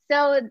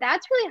So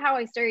that's really how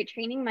I started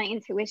training my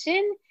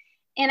intuition.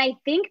 And I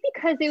think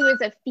because it was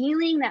a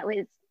feeling that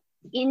was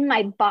in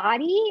my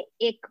body,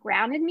 it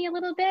grounded me a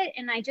little bit.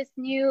 And I just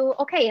knew,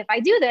 okay, if I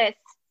do this,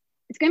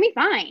 it's going to be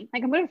fine.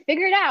 Like, I'm going to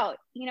figure it out.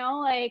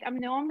 Like, I'm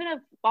going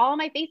to fall on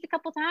my face a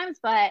couple times,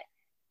 but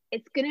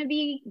it's going to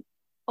be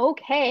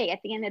okay at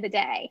the end of the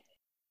day.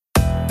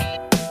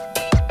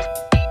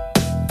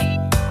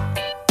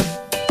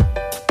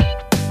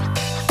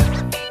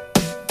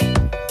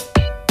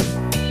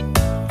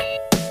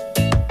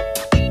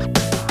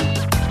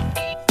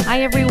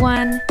 Hi,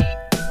 everyone.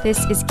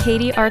 This is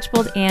Katie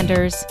Archbold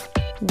Anders.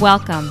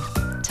 Welcome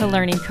to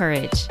Learning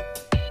Courage,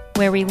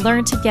 where we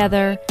learn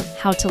together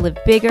how to live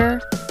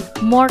bigger,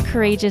 more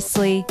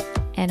courageously,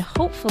 and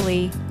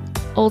hopefully,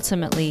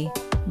 ultimately,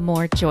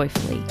 more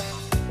joyfully.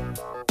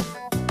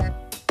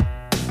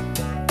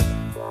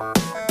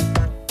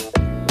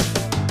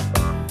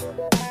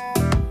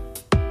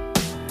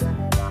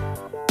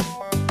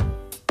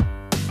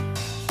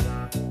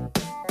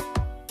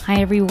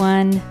 Hi,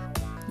 everyone.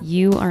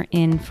 You are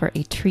in for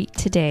a treat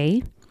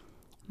today.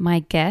 My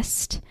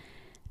guest,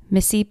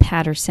 Missy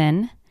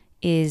Patterson,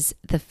 is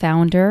the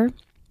founder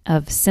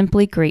of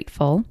Simply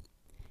Grateful,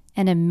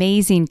 an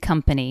amazing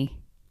company.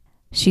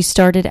 She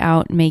started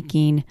out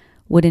making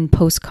wooden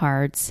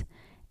postcards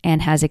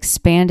and has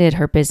expanded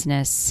her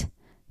business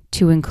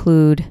to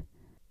include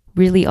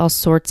really all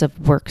sorts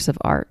of works of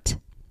art.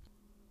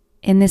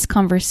 In this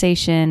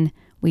conversation,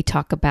 we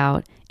talk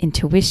about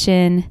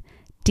intuition,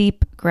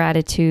 deep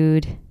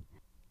gratitude,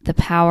 the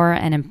power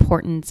and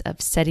importance of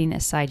setting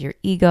aside your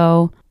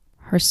ego.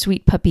 Her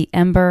sweet puppy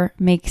Ember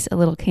makes a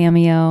little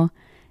cameo,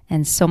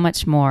 and so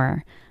much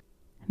more.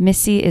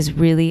 Missy is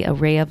really a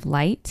ray of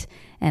light,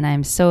 and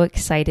I'm so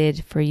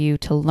excited for you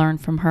to learn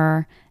from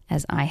her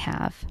as I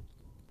have.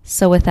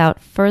 So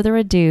without further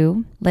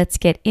ado, let's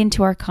get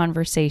into our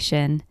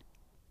conversation.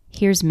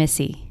 Here's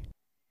Missy.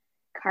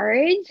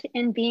 Courage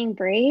and being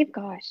brave.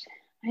 Gosh,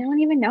 I don't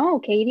even know,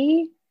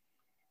 Katie.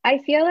 I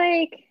feel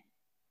like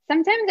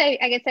sometimes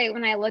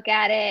when I look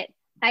at it,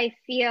 I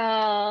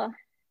feel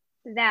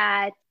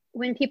that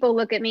when people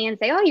look at me and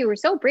say, oh, you were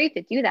so brave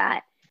to do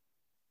that,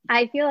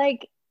 I feel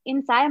like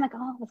inside I'm like, oh,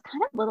 I was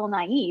kind of a little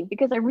naive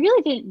because I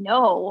really didn't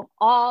know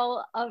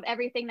all of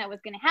everything that was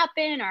going to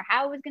happen or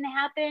how it was going to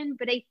happen.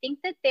 But I think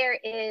that there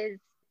is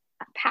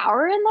a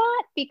power in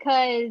that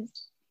because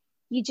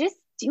you just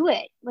do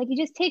it. Like, you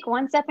just take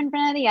one step in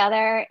front of the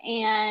other,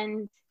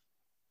 and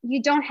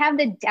you don't have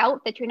the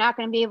doubt that you're not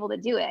going to be able to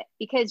do it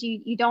because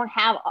you don't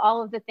have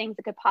all of the things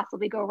that could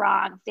possibly go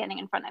wrong standing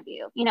in front of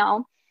you,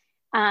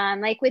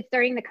 like with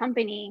starting the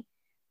company.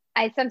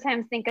 I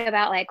sometimes think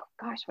about like,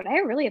 gosh, would I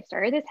really have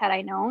started this had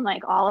I known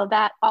like all of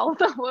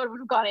the would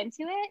have gone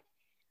into it?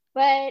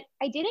 But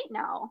I didn't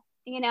know,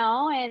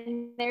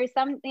 and there's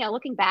some,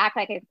 looking back,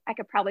 like I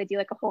could probably do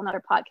like a whole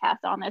nother podcast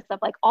on this of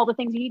like all the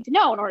things you need to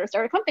know in order to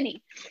start a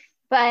company.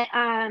 But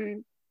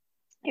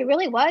it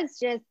really was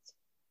just,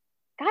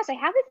 gosh, I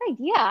have this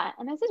idea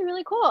and this is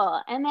really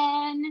cool. And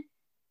then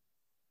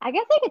I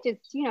guess I could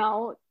just,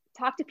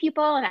 talk to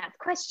people and ask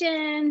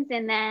questions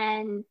and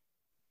then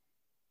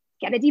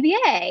get a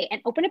DBA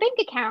and open a bank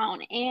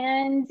account.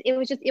 And it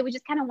was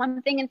just kind of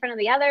one thing in front of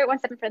the other, one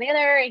step in front of the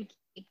other, and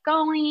keep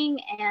going.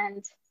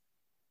 And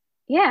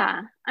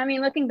yeah, I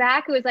mean, looking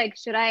back, it was like,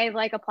 should I have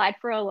like applied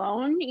for a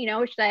loan?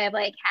 Should I have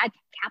like had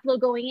capital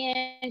going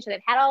in? Should I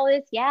have had all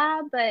this?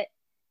 Yeah, but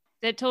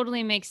that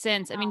totally makes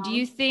sense. I mean, do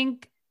you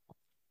think,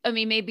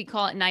 maybe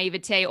call it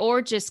naivete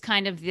or just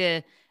kind of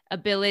the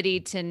ability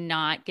to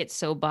not get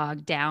so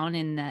bogged down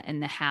in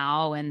the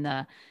how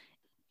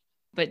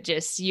but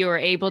just you're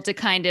able to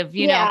kind of,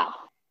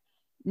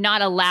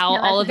 not allow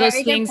all of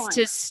those things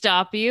to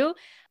stop you.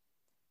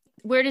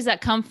 Where does that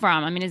come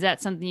from? I mean, is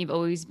that something you've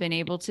always been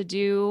able to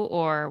do,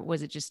 or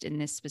was it just in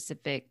this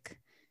specific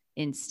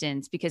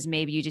instance because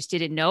maybe you just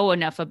didn't know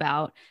enough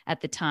about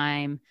at the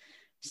time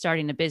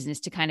starting a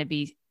business to kind of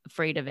be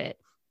afraid of it?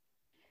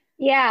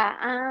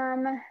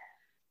 Yeah.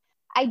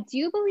 I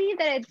do believe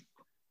that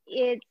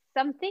it's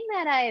something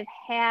that I've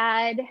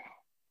had. I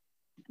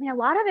mean, a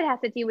lot of it has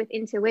to do with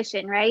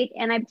intuition, right?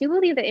 And I do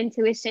believe that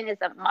intuition is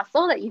a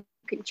muscle that you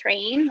can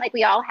train. Like,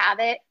 we all have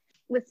it,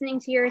 listening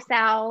to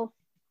yourself.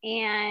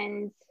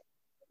 And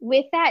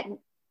with that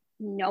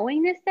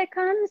knowingness that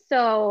comes.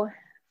 So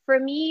for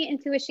me,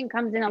 intuition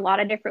comes in a lot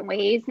of different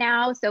ways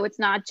now. So it's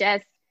not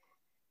just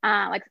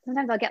like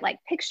sometimes I'll get like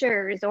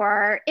pictures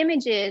or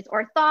images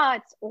or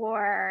thoughts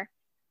or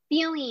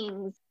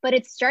feelings, but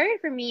it started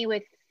for me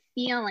with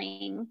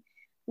feeling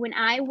when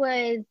I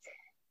would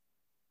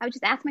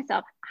just ask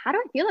myself, how do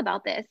I feel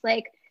about this?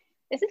 Like,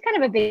 this is kind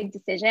of a big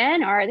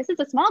decision, or this is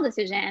a small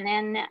decision.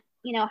 And,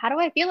 how do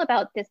I feel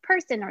about this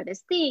person or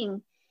this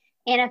thing?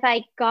 And if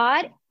I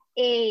got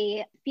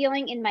a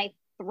feeling in my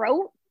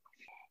throat,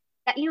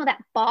 that,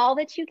 that ball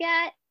that you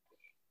get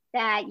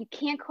that you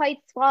can't quite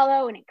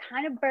swallow and it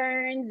kind of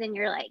burns and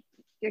you're like,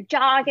 your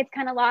jaw gets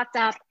kind of locked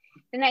up,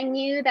 then I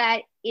knew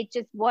that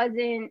this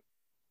wasn't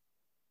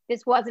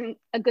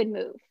a good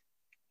move.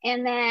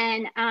 And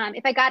then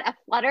if I got a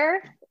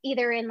flutter,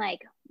 either in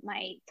like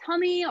my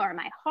tummy or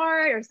my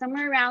heart or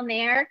somewhere around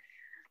there,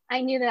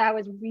 I knew that I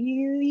was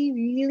really,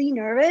 really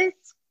nervous,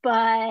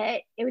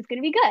 but it was going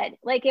to be good.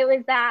 Like it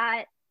was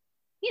that,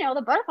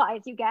 the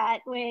butterflies you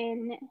get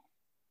when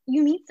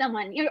you meet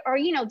someone or,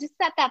 just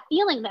that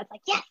feeling that's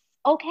like, yes,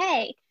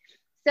 okay.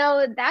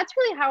 So that's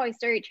really how I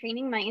started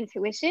training my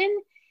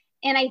intuition.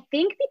 And I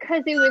think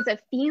because it was a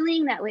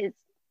feeling that was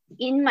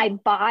in my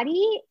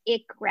body,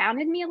 it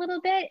grounded me a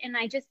little bit. And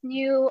I just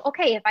knew,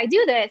 okay, if I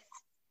do this,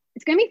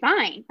 it's going to be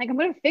fine. Like I'm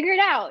going to figure it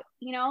out,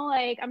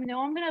 like I'm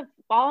going to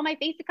fall on my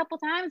face a couple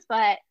times,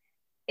 but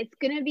it's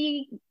going to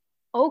be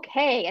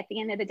okay at the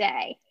end of the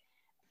day.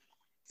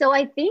 So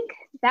I think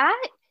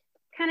that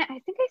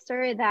I think I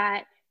started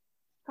that,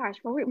 gosh,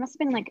 well, it must have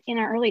been like in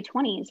our early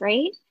 20s,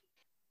 right?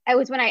 It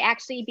was when I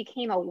actually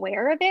became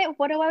aware of it,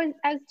 what I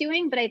was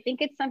doing. But I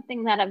think it's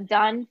something that I've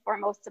done for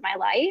most of my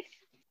life.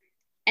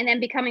 And then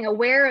becoming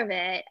aware of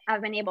it,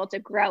 I've been able to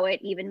grow it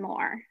even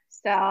more.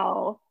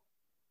 So,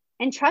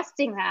 and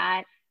trusting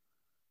that,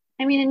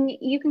 I mean,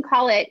 you can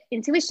call it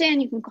intuition,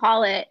 you can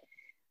call it,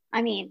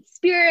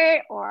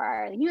 spirit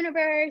or the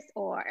universe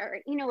or,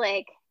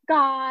 like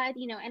God,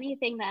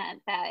 anything that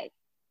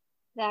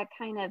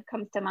kind of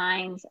comes to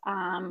mind,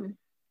 and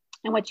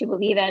what you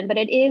believe in. But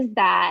it is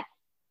that,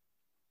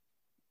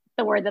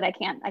 the word that I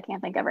can't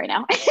think of right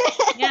now.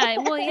 Yeah.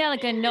 Well, yeah.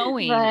 Like a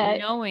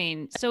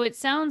knowing. So it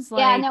sounds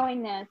like,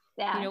 knowingness.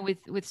 Yeah.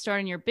 With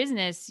starting your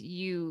business,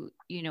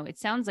 it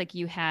sounds like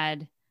you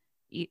had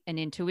an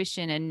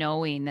intuition and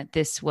knowing that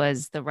this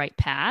was the right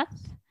path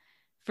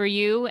for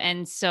you.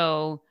 And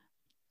so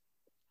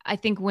I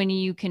think when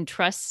you can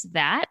trust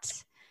that,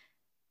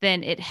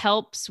 then it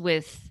helps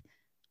with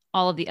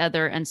all of the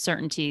other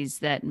uncertainties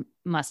that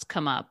must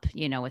come up,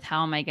 with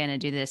how am I going to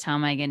do this? How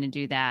am I going to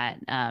do that?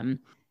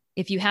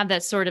 If you have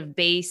that sort of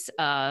base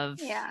of,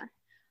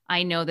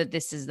 I know that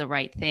this is the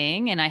right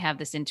thing, and I have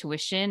this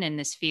intuition and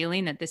this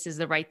feeling that this is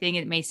the right thing.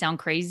 It may sound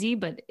crazy,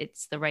 but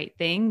it's the right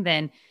thing.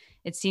 Then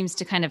it seems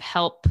to kind of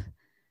help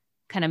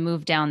kind of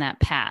move down that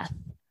path.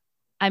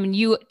 I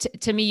mean,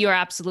 to me, you're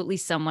absolutely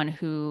someone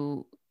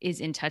who is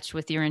in touch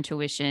with your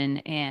intuition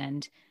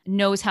and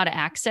knows how to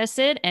access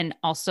it. And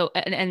also,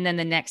 and then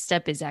the next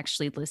step is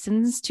actually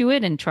listens to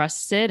it and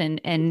trusts it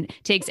and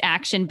takes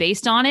action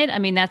based on it. I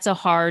mean, that's a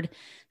hard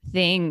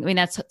thing. I mean,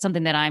 that's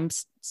something that I'm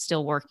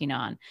still working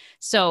on.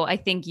 So I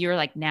think you're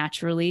like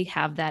naturally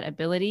have that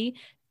ability.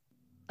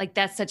 Like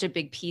that's such a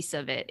big piece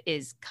of it,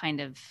 is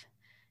kind of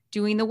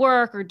doing the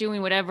work or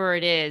doing whatever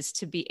it is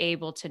to be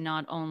able to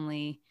not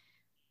only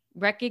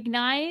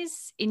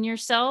recognize in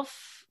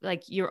yourself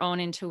like your own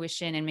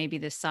intuition and maybe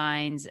the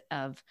signs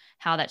of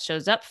how that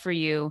shows up for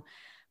you,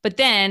 but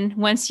then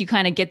once you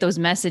kind of get those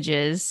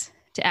messages,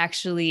 to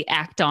actually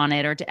act on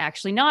it or to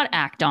actually not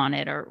act on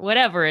it or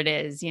whatever it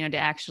is, to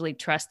actually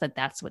trust that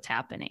that's what's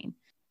happening.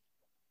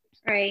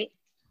 Right.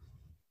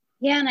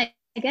 Yeah. And I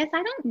guess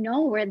I don't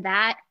know where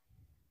that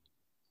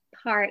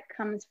part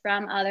comes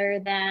from,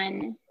 other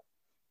than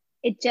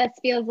it just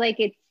feels like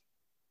it's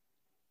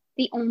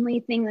the only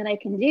thing that I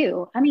can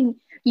do. I mean,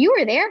 you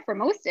were there for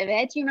most of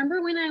it. Do you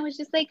remember when I was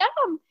just like,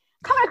 I'm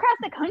coming across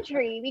the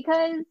country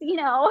because,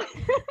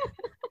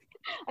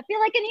 I feel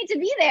like I need to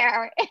be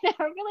there. And I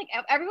feel like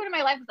everyone in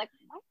my life is like,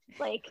 what?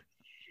 Like,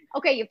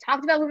 okay, you've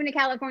talked about moving to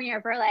California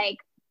for like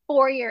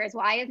 4 years.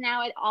 Why is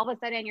now all of a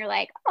sudden you're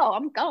like, oh,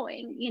 I'm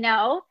going,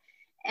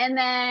 And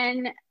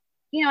then,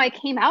 I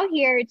came out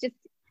here just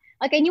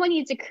like I knew I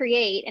needed to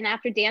create. And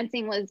after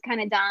dancing was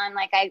kind of done,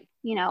 like I,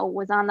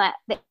 was on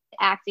the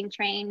acting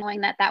train,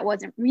 knowing that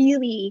wasn't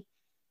really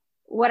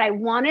what I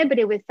wanted, but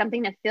it was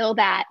something to fill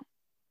that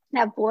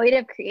void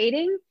of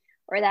creating,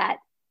 or that,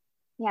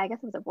 I guess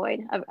it was a void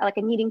of like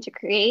a needing to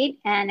create.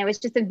 And it was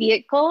just a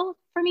vehicle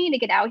for me to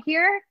get out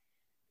here.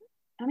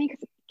 I mean,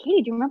 because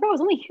Katie, do you remember I was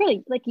only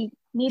here like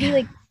maybe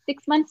like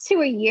 6 months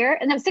to a year,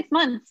 and that was 6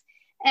 months.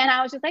 And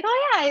I was just like,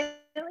 oh yeah,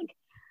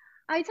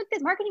 I took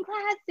this marketing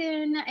class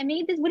and I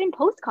made this wooden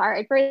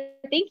postcard for a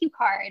thank you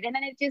card. And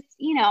then it just,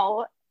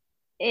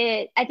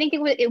 I think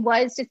it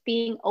was just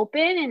being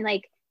open and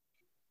like,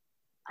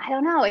 I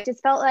don't know, it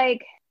just felt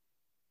like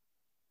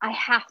I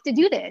have to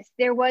do this.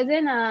 There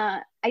wasn't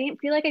I didn't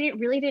feel like I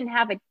really didn't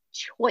have a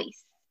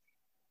choice.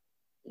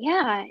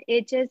 Yeah,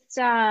 it just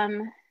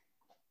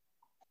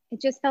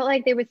felt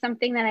like there was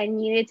something that I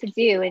needed to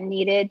do and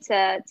needed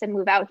to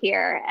move out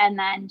here. And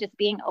then just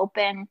being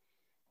open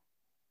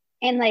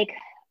and like,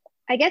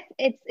 I guess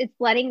it's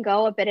letting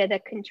go a bit of the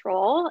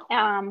control,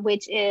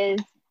 which is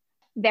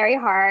very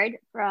hard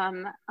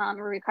from a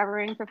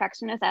recovering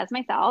perfectionist as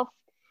myself,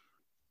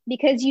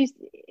 because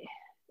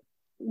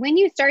when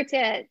you start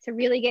to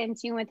really get in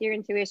tune with your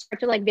intuition,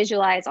 start to like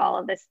visualize all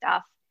of this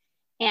stuff,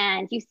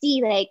 and you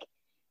see like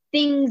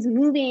things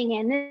moving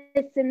and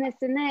this and this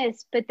and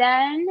this, but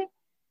then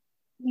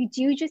you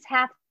do just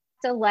have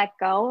to let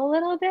go a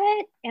little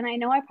bit. And I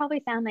know I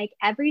probably sound like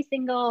every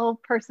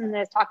single person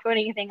that's talked about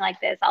anything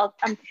like this.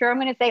 I'm sure I'm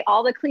going to say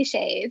all the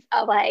cliches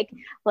of like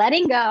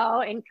letting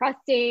go and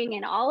trusting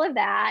and all of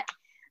that.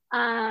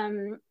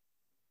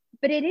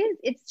 But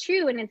it's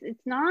true. And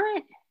it's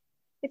not,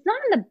 it's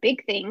not in the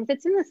big things,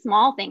 it's in the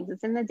small things,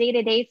 it's in the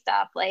day-to-day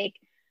stuff. Like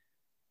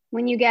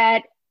when you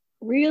get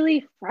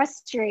really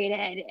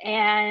frustrated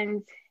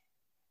and,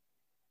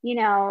 you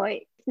know,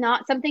 it's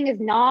not, something is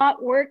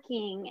not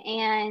working.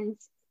 And,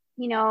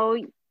 you know,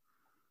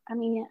 I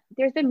mean,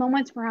 there's been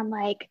moments where I'm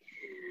like,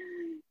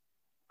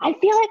 I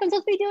feel like I'm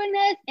supposed to be doing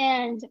this,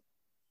 and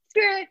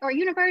spirit or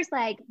universe,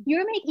 like, you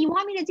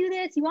want me to do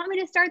this, you want me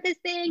to start this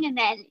thing, and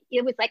then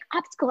it was like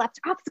obstacle after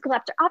obstacle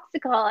after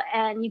obstacle,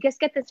 and you just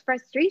get this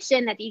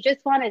frustration that you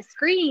just want to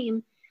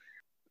scream.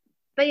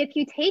 But if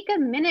you take a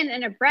minute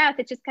and a breath,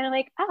 it's just kind of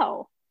like,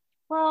 oh,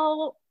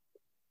 well,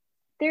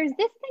 there's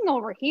this thing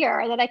over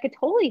here that I could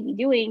totally be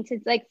doing to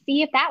like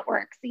see if that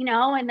works, you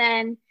know, and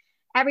then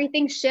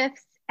everything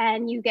shifts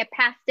and you get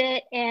past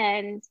it.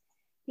 And,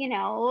 you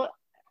know,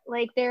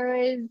 like there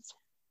is,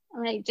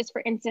 like, just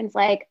for instance,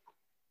 like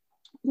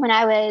when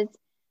I was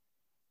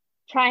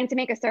trying to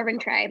make a serving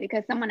tray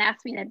because someone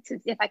asked me to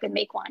if I could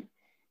make one.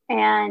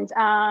 And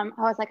I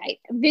was like, I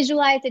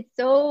visualized it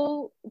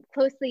so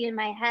closely in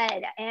my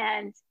head,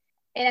 and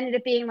it ended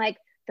up being like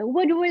the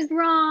wood was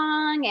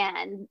wrong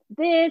and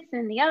this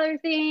and the other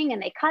thing,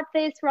 and they cut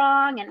this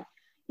wrong. And,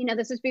 you know,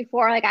 this was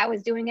before like I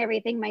was doing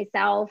everything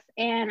myself,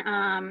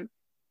 and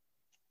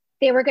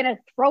they were going to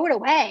throw it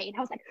away. And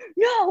I was like,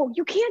 no,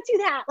 you can't do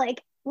that.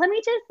 Like, let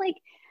me just like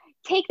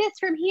take this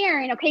from here,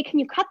 and okay, can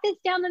you cut this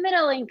down the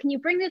middle, and can you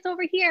bring this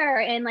over here?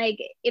 And like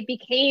it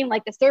became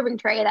like the serving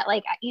tray that,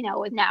 like, you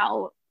know, is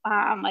now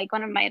like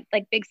one of my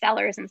like big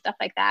sellers and stuff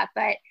like that.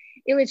 But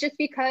it was just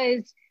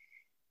because,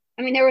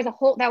 I mean, there was a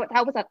whole that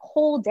was a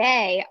whole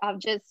day of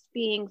just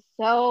being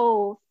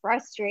so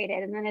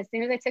frustrated. And then as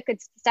soon as I took a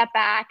step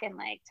back and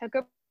like took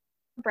a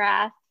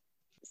breath,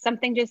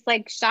 something just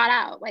like shot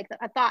out, like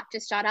a thought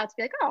just shot out to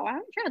be like, oh, I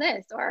want to try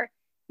this. Or,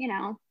 you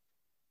know,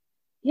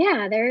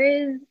 yeah, there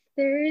is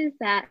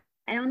that.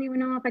 I don't even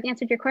know if I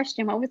answered your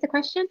question. What was the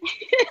question?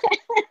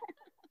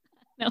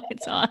 No,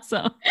 it's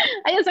awesome.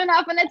 I just went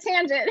off on a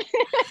tangent.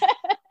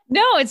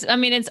 No, I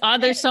mean, it's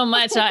odd. There's so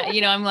much,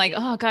 you know, I'm like,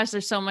 oh gosh,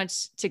 there's so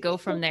much to go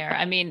from there.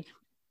 I mean,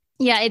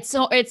 yeah, it's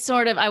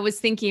sort of, I was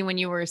thinking when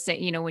you were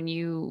saying, you know, when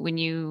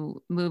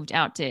you moved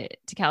out to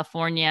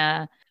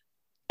California,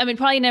 I mean,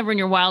 probably never in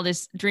your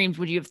wildest dreams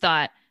would you have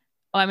thought,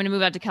 oh, I'm going to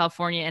move out to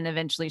California and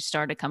eventually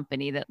start a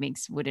company that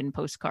makes wooden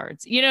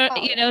postcards, you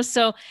know,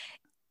 so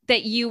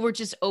that you were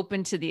just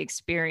open to the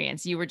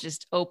experience. You were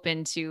just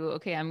open to,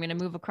 okay, I'm going to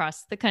move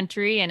across the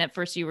country. And at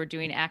first you were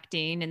doing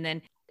acting. And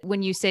then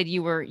when you said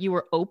you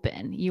were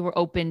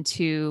open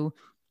to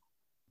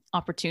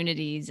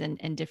opportunities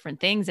and different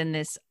things, and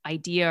this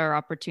idea or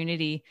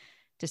opportunity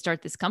to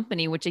start this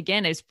company, which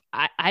again is,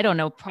 I don't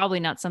know,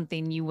 probably not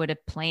something you would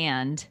have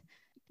planned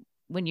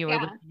when you were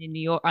living in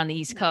New York on the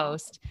East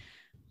Coast.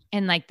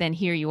 And like, then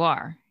here you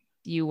are,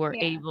 you were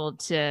able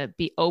to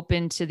be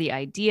open to the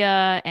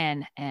idea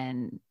and,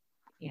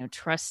 you know,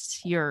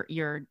 trust your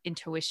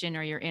intuition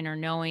or your inner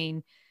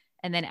knowing,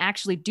 and then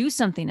actually do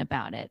something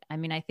about it. I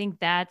mean, I think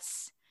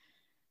that's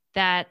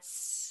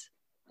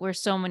where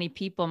so many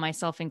people,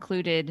 myself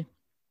included,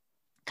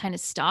 kind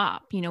of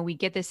stop. You know, we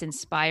get this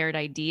inspired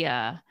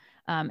idea,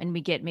 and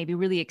we get maybe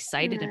really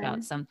excited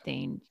about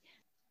something.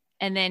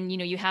 And then, you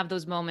know, you have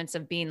those moments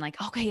of being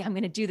like, okay, I'm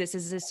going to do this.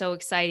 This is so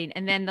exciting.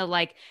 And then the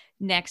like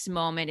next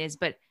moment is,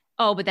 but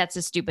that's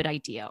a stupid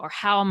idea. Or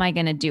how am I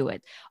going to do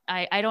it?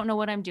 I don't know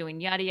what I'm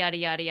doing, yada, yada,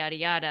 yada, yada,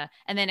 yada.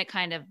 And then it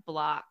kind of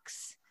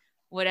blocks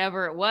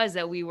whatever it was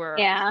that we were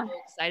so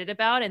excited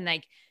about. And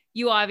like,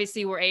 you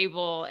obviously were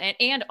able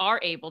and are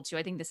able to,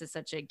 I think this is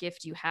such a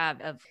gift you have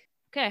of,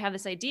 okay, I have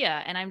this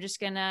idea and I'm just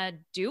going to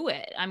do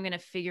it. I'm going to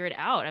figure it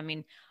out. I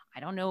mean, I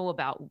don't know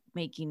about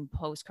making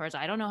postcards.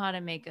 I don't know how to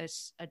make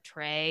a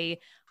tray,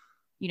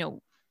 you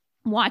know,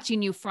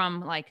 watching you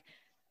from like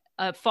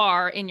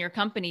afar in your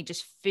company,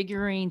 just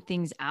figuring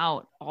things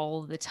out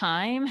all the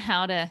time,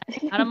 how to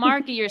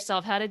market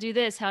yourself, how to do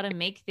this, how to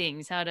make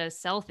things, how to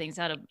sell things,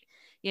 how to,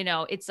 you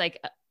know, it's like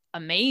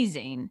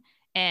amazing.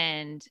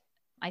 And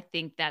I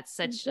think that's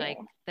such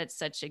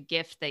a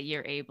gift that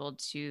you're able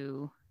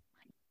to,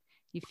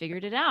 you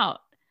figured it out.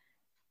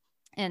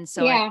 And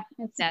so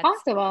it's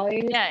possible.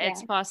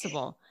 It's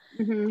possible.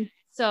 Mm-hmm.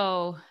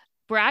 So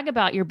brag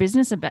about your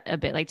business a bit,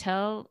 like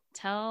tell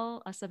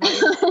us about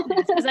your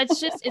business, because that's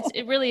just,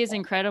 it really is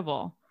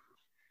incredible.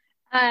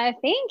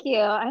 Thank you.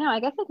 I know, I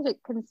guess I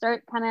can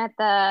start kind of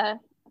at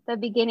the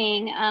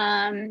beginning,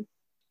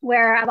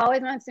 where I've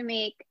always wanted to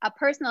make a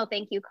personal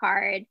thank you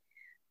card.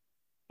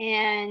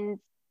 And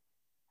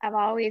I've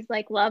always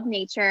like loved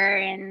nature,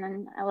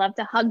 and I love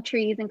to hug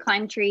trees and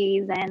climb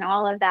trees and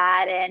all of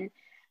that. And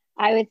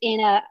I was in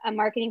a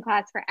marketing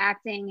class for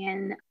acting,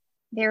 and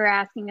they were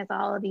asking us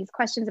all of these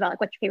questions about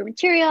like, what's your favorite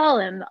material,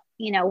 and,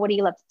 you know, what do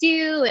you love to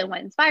do, and what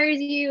inspires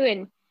you.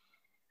 And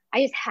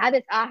I just had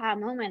this aha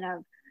moment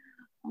of,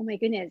 oh my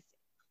goodness,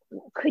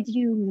 could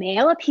you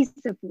mail a piece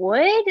of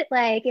wood?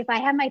 Like, if I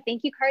have my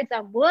thank you cards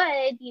on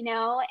wood, you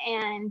know.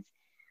 And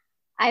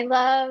I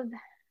love,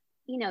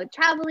 you know,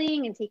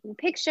 traveling and taking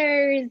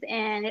pictures,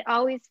 and it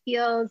always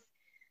feels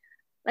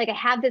like I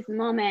have this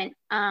moment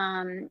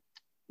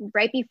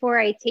right before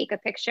I take a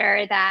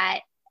picture that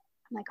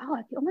I'm like, oh,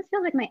 it almost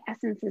feels like my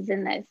essence is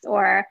in this,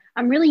 or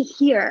I'm really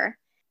here.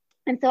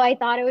 And so I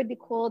thought it would be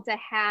cool to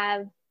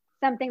have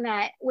something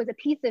that was a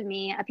piece of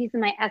me, a piece of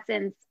my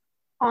essence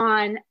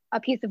on a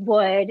piece of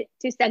wood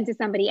to send to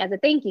somebody as a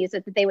thank you so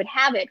that they would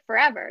have it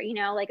forever. You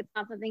know, like it's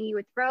not something you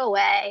would throw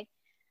away.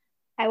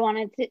 I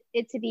wanted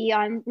it to be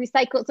on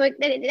recycled. So it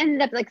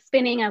ended up like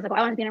spinning. I was like,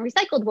 well, I want to be on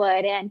recycled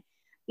wood. And,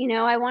 you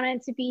know, I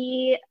wanted to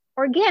be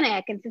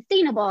organic and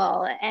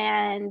sustainable.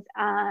 And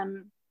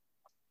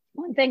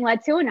one thing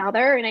led to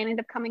another. And I ended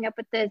up coming up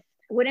with this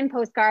wooden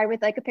postcard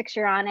with like a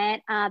picture on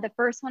it. The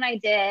first one I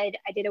did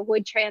a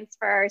wood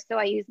transfer. So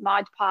I used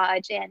Mod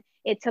Podge, and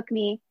it took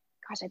me,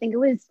 gosh, I think it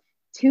was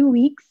 2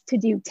 weeks to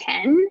do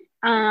 10.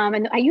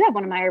 And you have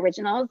one of my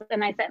originals,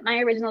 and I sent my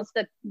originals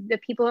to the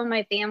people in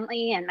my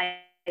family and my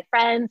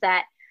friends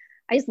that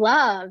I just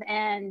love,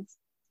 and,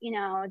 you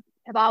know,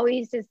 have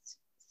always just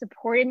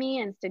supported me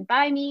and stood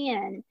by me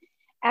and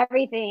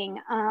everything.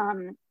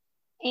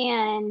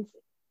 And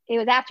it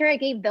was after I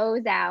gave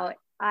those out,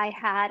 I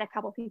had a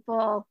couple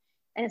people,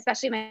 and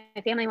especially my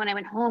family, when I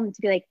went home,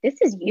 to be like,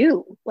 this is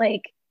you.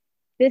 Like,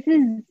 this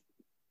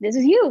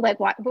is you.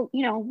 Like, what,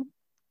 you know,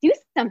 do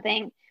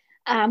something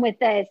with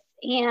this.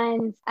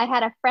 And I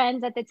had a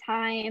friend at the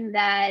time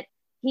that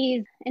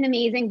he's an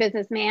amazing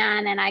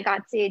businessman, and I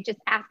got to just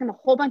ask him a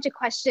whole bunch of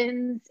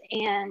questions.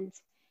 And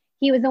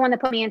he was the one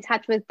that put me in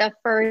touch with the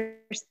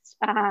first,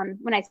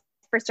 when I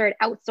first started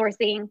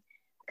outsourcing.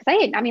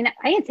 Because I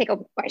didn't take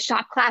a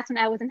shop class when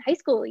I was in high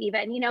school,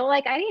 even, you know,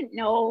 like I didn't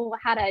know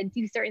how to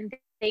do certain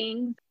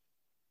things.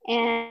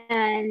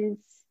 And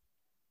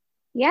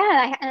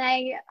yeah,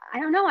 I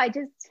don't know,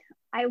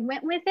 I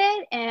went with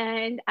it,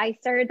 and I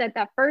started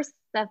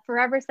the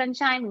Forever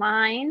Sunshine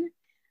line.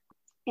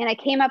 And I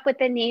came up with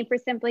the name for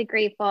Simply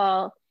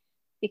Grateful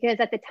because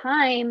at the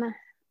time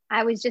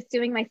I was just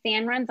doing my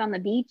sand runs on the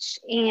beach,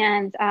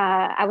 and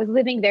I was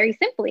living very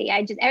simply.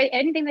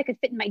 Anything that could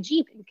fit in my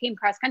Jeep and came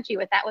cross country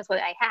with, that was what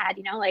I had,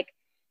 you know, like,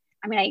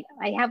 I mean,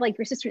 I have like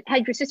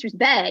had your sister's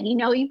bed, you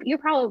know, you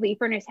probably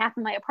furnished half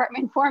of my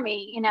apartment for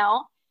me, you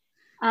know?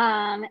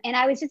 And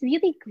I was just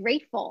really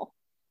grateful.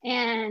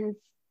 And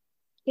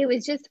it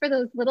was just for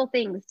those little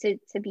things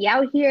to be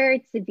out here,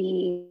 to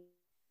be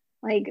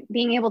like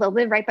being able to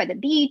live right by the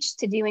beach,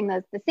 to doing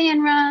the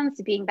sand runs,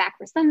 to being back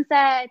for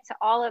sunset, to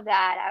all of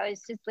that. I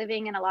was just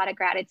living in a lot of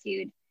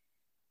gratitude,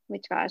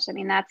 which, gosh, I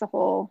mean, that's a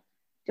whole,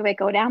 do I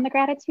go down the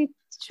gratitude?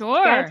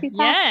 Sure. Gratitude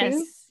path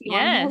too?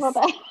 Yes.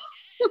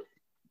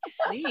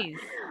 Please.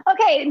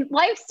 Okay.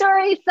 Life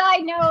story,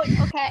 side note.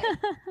 Okay.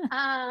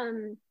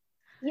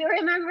 You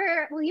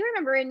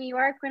remember in New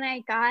York when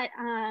I got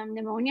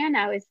pneumonia, and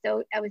I was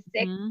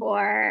sick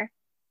for,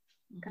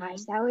 gosh,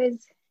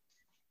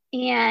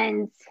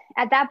 and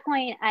at that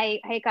point I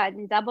had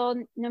gotten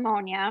double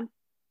pneumonia,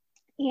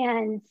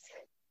 and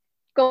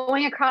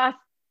going across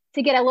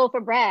to get a loaf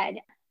of bread,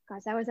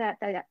 gosh, I was at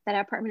that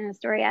apartment in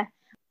Astoria,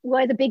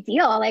 was a big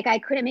deal. Like, I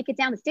couldn't make it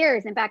down the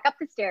stairs and back up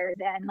the stairs,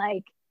 and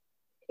like,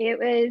 it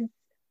was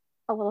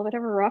a little bit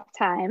of a rough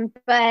time,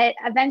 but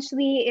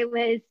eventually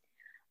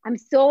I'm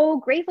so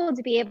grateful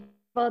to be able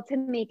to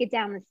make it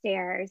down the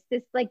stairs.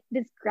 This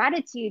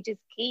gratitude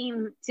just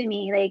came to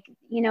me, like,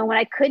 you know, when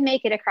I could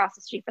make it across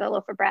the street for the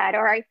loaf of bread,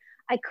 or I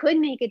could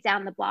make it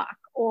down the block,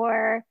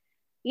 or,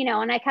 you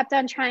know, and I kept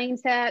on trying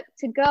to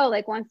go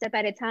like one step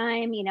at a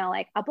time, you know,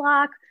 like a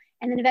block.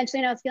 And then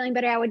eventually, when I was feeling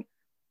better, I would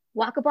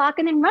walk a block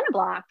and then run a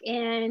block.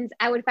 And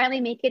I would finally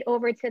make it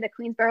over to the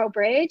Queensboro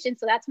Bridge. And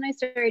so that's when I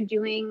started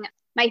doing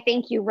my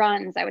thank you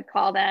runs, I would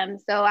call them.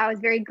 So I was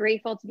very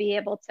grateful to be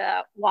able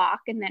to walk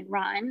and then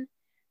run.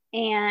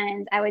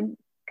 And I would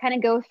kind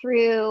of go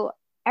through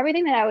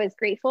everything that I was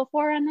grateful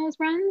for on those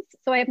runs.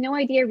 So I have no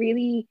idea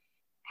really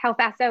how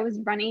fast I was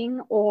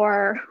running,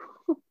 or,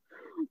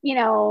 you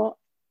know,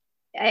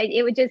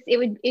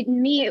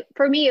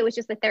 for me, it was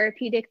just a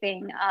therapeutic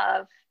thing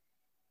of,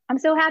 I'm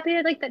so happy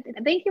that, like, that,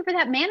 thank you for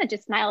that man that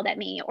just smiled at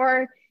me,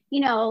 or,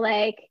 you know,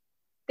 like,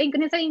 thank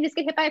goodness I didn't just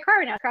get hit by a car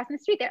when I was crossing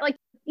the street there. Like,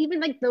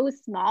 even like those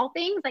small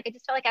things, like, I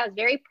just felt like I was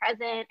very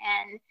present.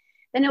 And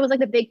then it was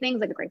like the big things,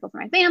 like I'm grateful for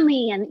my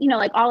family, and, you know,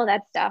 like all of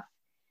that stuff.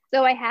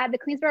 So I had the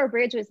Queensboro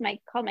Bridge was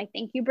called my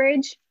thank you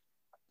bridge,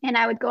 and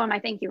I would go on my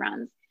thank you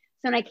runs.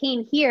 So when I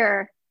came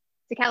here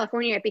to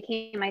California, it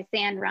became my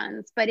sand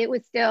runs, but it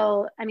was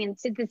still, I mean,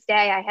 to this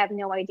day, I have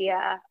no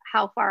idea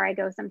how far I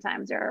go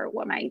sometimes, or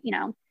what you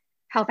know,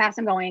 how fast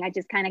I'm going. I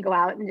just kind of go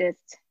out and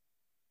just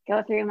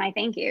go through my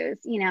thank yous,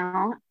 you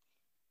know?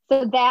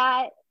 So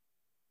that,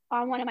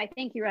 on one of my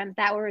thank you runs,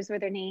 that was where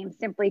their name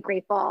Simply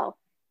Grateful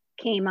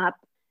came up.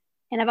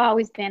 And I've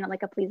always been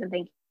like a please and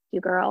thank you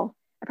girl.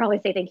 I probably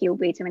say thank you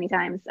way too many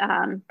times.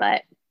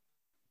 But,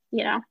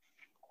 you know,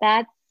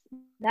 that's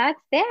that.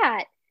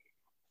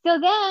 So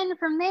then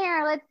from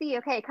there, let's see.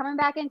 Okay, coming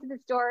back into the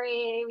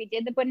story, we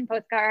did the wooden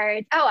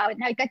postcards. Oh, I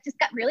just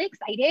got really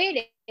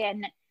excited,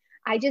 and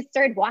I just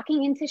started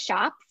walking into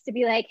shops to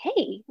be like,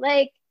 hey,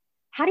 like,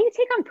 how do you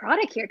take on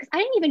product here? Because I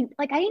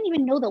didn't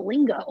even know the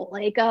lingo,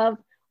 like, of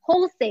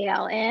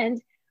wholesale.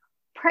 And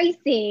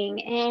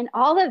pricing and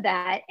all of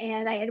that.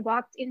 And I had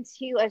walked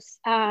into a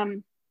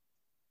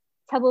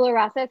Tabula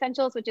Rasa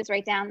Essentials, which is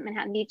right down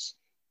Manhattan Beach.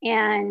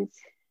 And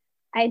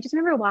I just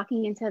remember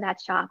walking into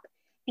that shop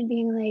and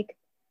being like,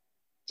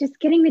 just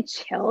getting the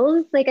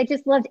chills. Like, I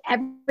just loved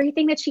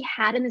everything that she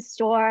had in the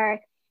store.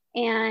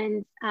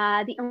 And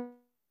the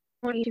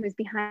owner was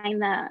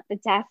behind the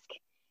desk.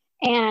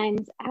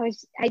 And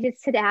I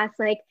just had asked,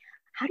 like,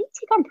 how do you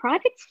take on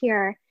projects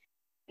here?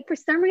 For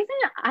some reason,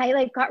 I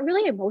like got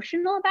really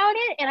emotional about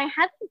it, and I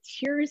had some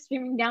tears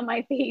streaming down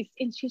my face.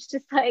 And she's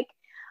just like,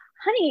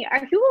 honey,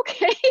 are you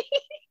okay?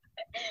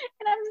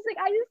 And I'm just like,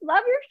 I just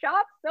love your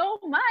shop so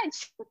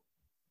much.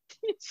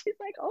 She's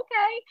like,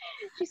 okay.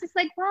 She's just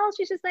like, well,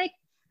 she's just like,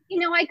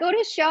 I go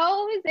to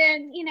shows,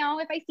 and,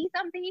 if I see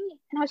something,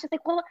 and I was just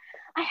like, well,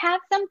 I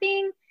have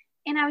something.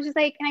 And I was just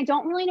like, and I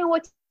don't really know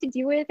what to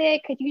do with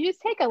it. Could you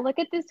just take a look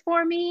at this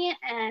for me?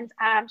 And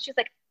she's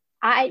like,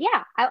 I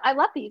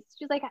love these.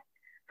 She's like,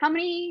 how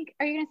many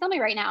are you going to sell me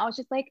right now? I was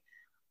just like,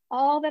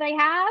 all that I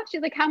have.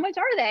 She's like, how much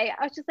are they?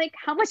 I was just like,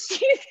 how much do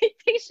you think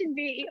they should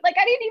be? Like,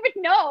 I didn't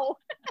even know.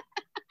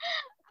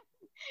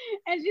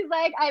 And she's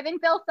like, I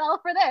think they'll sell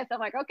for this. I'm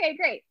like, okay,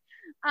 great.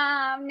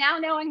 Now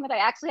knowing that I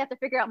actually have to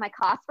figure out my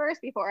cost first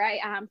before I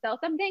sell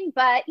something.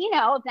 But,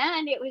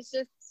 then it was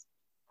just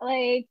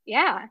like,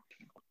 yeah.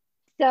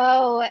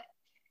 So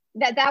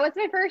that was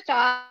my first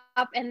job.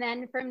 And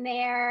then from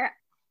there,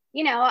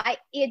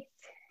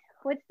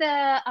 what's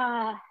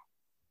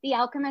the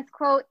alchemist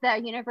quote,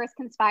 the universe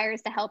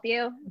conspires to help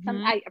you.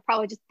 I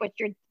probably just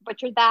butchered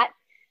that,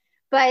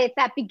 but it's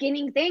that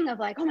beginning thing of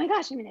like, oh my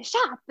gosh, I'm in a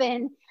shop,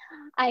 and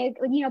I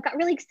got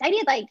really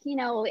excited, like,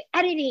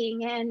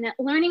 editing and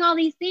learning all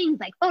these things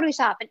like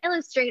Photoshop and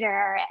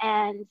Illustrator,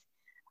 and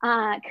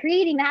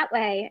creating that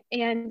way.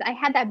 And I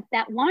had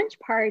that launch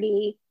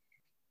party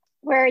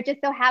where it just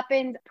so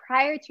happened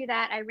prior to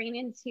that, I ran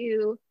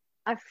into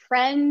a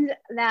friend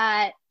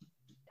that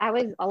I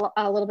was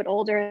a little bit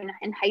older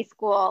in high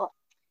school.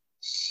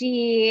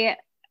 She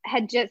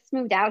had just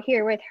moved out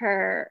here with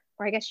her,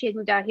 or I guess she had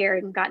moved out here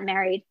and gotten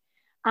married.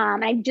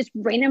 I just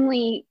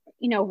randomly,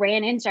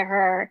 ran into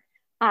her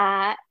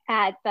at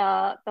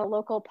the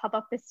local pub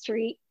up the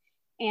street.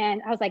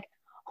 And I was like,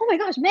 oh my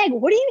gosh, Meg,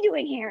 what are you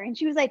doing here? And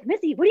she was like,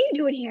 Missy, what are you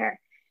doing here?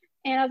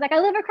 And I was like, I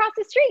live across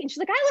the street. And she's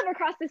like, I live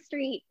across the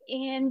street.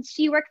 And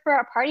she worked for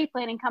a party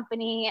planning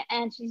company.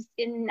 And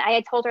I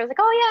had told her, I was like,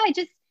 oh yeah,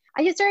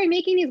 I just started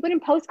making these wooden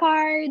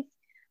postcards.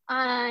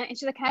 And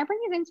she's like, can I bring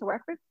these in to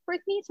work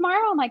with me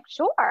tomorrow? I'm like,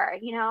 sure,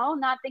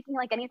 not thinking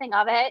like anything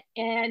of it.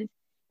 And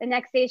the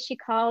next day she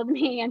called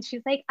me and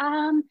she's like,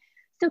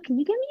 so can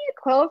you give me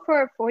a quote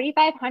for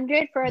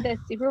 $4,500 for the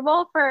Super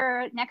Bowl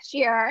for next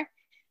year,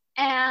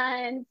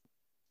 and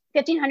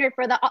 $1,500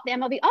 for the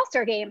MLB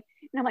All-Star game?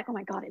 And I'm like, oh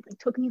my God, it like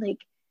took me like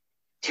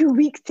 2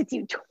 weeks to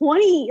do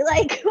 20,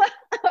 like,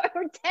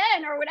 or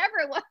 10 or whatever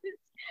it was.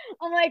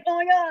 I'm like, oh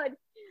my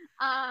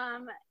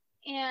God.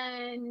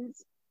 And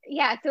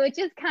yeah, so it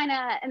just kind of,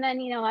 and then,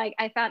 like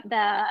I found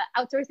the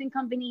outsourcing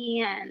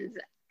company and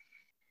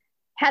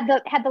had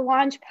the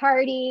launch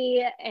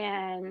party,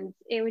 and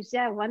it was,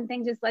 one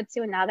thing just led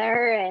to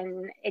another,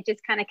 and it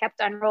just kind of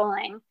kept on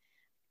rolling.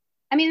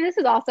 I mean, this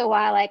is also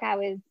why, like, I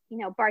was,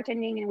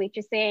 bartending and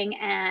waitressing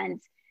and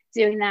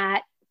doing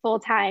that full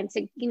time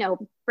to,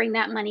 bring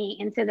that money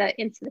into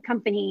the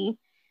company.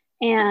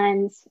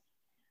 And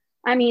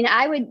I mean,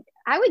 I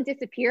would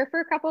disappear for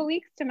a couple of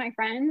weeks to my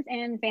friends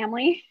and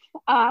family.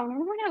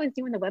 Remember when I was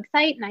doing the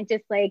website and I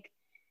just like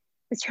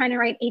was trying to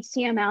write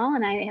HTML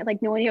and I had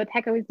like no idea what the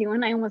heck I was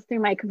doing. I almost threw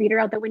my computer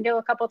out the window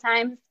a couple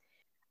times.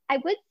 I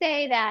would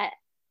say that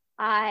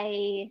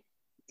I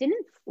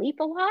didn't sleep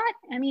a lot.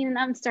 I mean,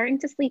 I'm starting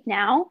to sleep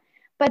now,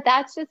 but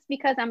that's just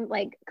because I'm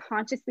like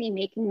consciously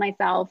making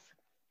myself,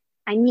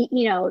 I need,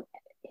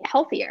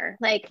 healthier,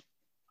 like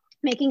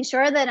making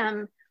sure that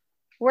I'm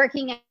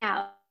working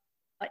out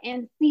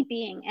and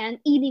sleeping and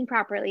eating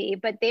properly.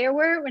 But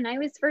when I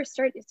was first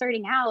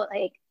starting out,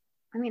 like,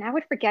 I mean, I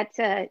would forget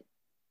to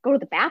go to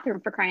the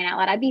bathroom, for crying out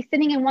loud. I'd be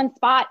sitting in one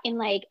spot in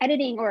like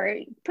editing or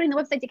putting the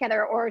website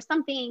together or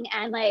something.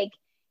 And like,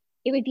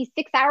 it would be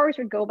 6 hours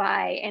would go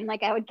by and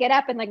like, I would get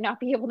up and like not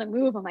be able to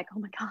move. I'm like, oh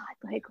my God,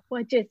 like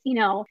what just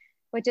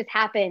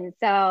happened?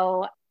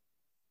 So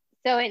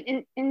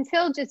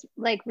until just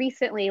like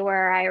recently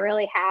where I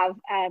really have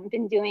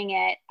been doing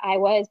it, I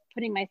was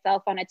putting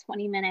myself on a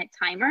 20-minute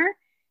timer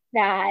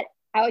that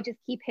I would just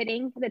keep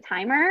hitting the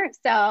timer.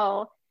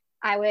 So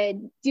I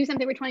would do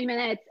something for 20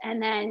 minutes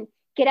and then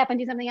get up and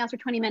do something else for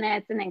 20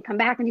 minutes and then come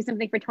back and do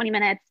something for 20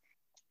 minutes.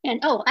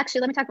 And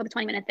actually, let me talk about the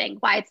 20-minute thing,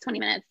 why it's 20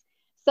 minutes.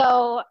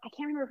 So I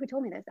can't remember who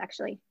told me this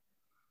actually,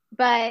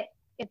 but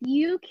if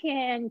you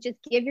can just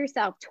give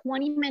yourself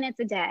 20 minutes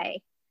a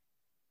day,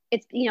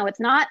 it's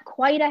not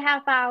quite a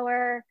half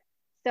hour.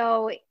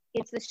 So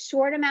it's a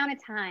short amount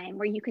of time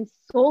where you can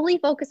solely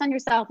focus on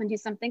yourself and do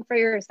something for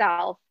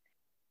yourself.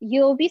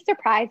 You'll be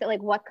surprised at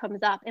like what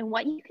comes up and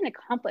what you can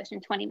accomplish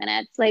in 20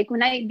 minutes. Like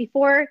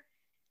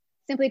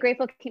Simply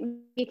Grateful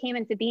became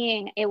into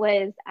being, I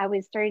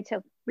was starting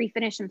to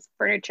refinish some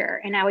furniture,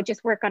 and I would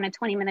just work on it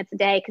 20 minutes a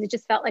day because it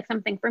just felt like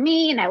something for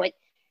me. And I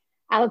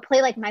would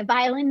play like my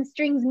violin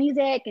strings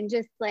music and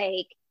just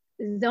like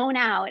zone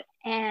out.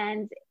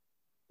 And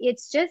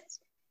it's just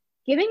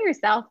giving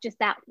yourself just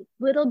that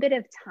little bit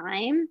of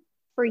time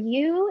for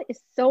you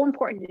is so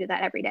important to do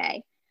that every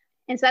day.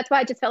 And so that's why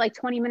I just felt like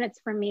 20 minutes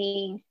for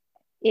me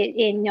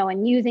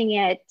and using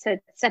it to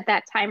set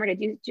that timer to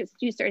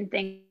do certain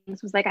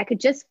things was like, I could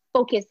just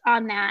focus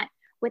on that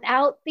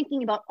without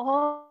thinking about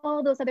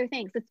all those other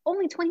things. It's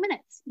only 20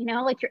 minutes,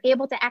 like you're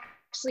able to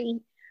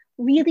actually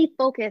really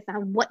focus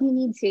on what you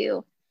need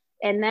to.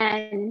 And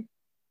then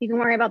you can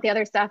worry about the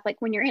other stuff like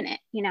when you're in it,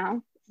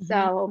 Mm-hmm.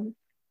 So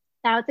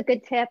that was a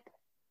good tip.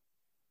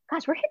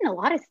 Gosh, we're hitting a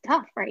lot of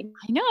stuff right now.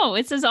 I know.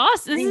 This is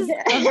awesome. This is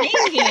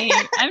amazing.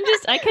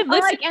 I could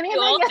listen to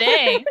you all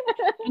day.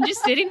 I'm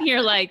just sitting here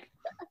like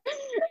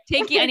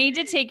I need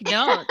to take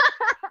notes.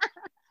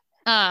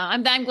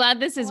 I'm glad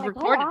this is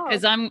recorded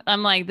because I'm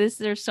like this.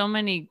 There's so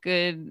many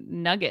good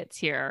nuggets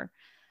here.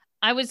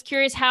 I was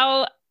curious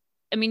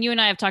you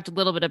and I have talked a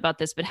little bit about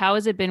this, but how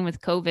has it been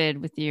with COVID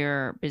with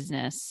your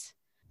business?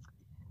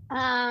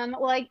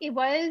 Well, it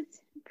was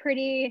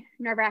pretty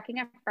nerve-wracking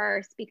at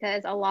first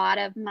because a lot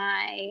of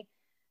my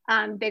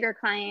bigger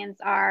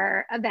clients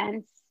are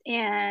events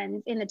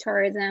and in the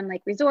tourism,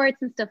 like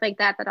resorts and stuff like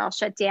that all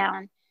shut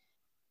down.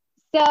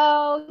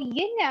 So,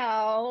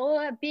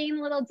 being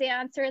a little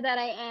dancer that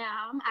I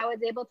am, I was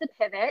able to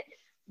pivot.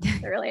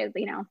 It really is,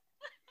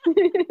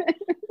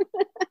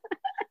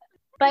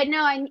 But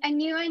no, I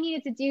knew I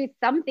needed to do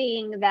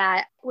something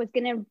that was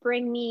going to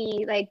bring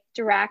me like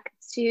direct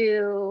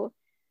to,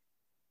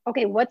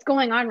 okay, what's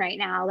going on right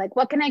now? Like,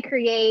 what can I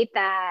create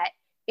that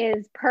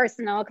is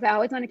personal? Because I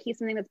always want to keep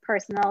something that's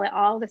personal.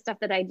 All the stuff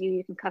that I do,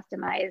 you can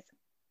customize.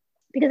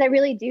 Because I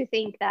really do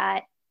think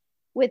that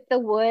with the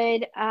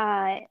wood,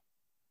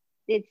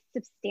 it's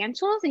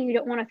substantial, so you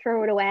don't want to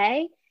throw it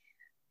away.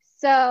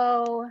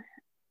 So,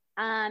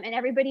 and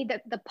everybody,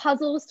 the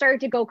puzzles started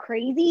to go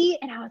crazy.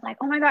 And I was like,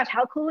 oh my gosh,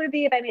 how cool would it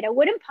be if I made a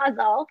wooden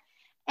puzzle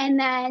and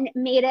then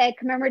made a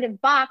commemorative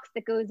box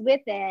that goes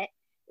with it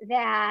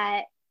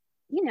that,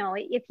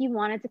 if you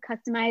wanted to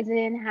customize it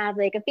and have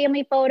like a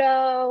family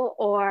photo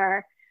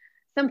or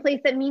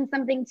someplace that means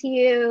something to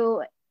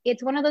you,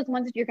 it's one of those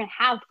ones that you're going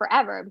to have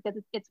forever because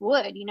it's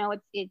wood,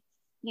 it's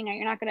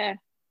you're not going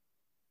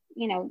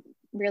to,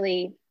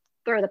 really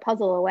throw the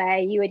puzzle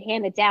away. You would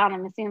hand it down,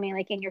 I'm assuming,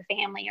 like in your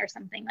family or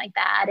something like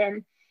that.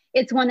 And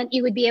it's one that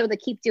you would be able to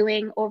keep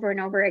doing over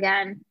and over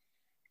again.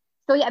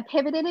 So yeah,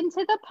 pivoted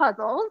into the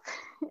puzzles.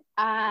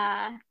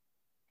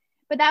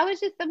 But that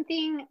was just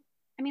something,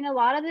 a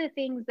lot of the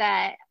things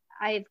that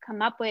I've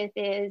come up with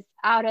is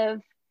out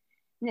of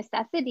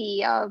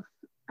necessity of,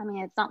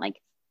 it's not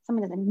like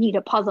someone doesn't need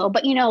a puzzle,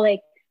 but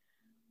like,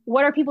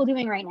 what are people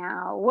doing right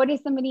now? What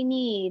does somebody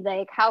need?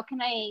 Like, how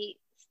can I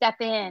step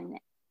in?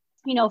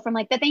 From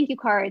like the thank you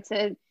card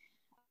to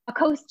a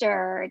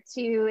coaster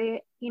to,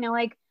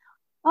 like,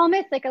 oh,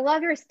 Miss, like, I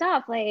love your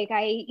stuff. Like,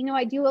 I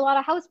do a lot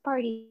of house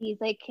parties.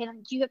 Like,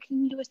 can you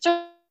do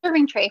a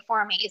serving tray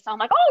for me? So I'm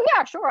like, oh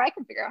yeah, sure. I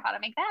can figure out how to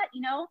make that,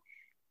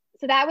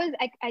 So that was,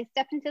 I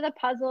stepped into the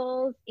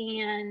puzzles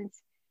and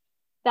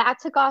that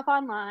took off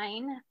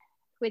online,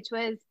 which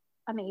was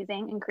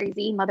amazing and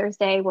crazy. Mother's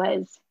Day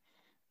was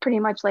pretty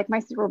much like my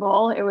Super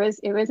Bowl. It was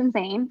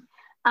insane.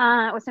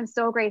 Which I'm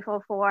so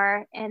grateful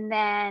for. And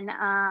then,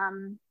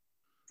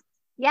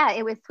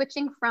 it was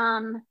switching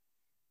from,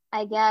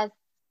 I guess,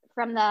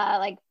 from the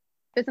like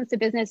business to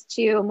business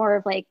to more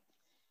of like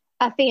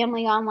a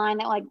family online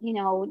that like,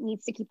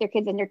 needs to keep their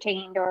kids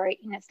entertained or,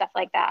 stuff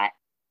like that.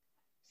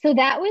 So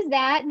that was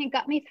that. And it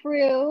got me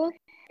through.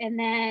 And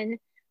then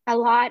a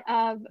lot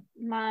of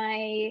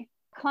my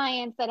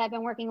clients that I've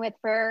been working with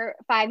for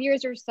 5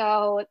 years or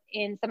so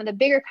in some of the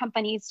bigger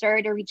companies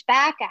started to reach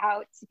back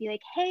out to be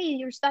like, hey,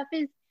 your stuff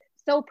is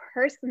so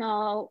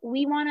personal.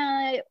 We want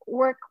to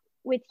work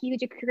with you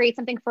to create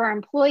something for our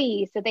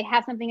employees so they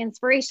have something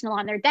inspirational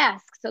on their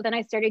desk. So then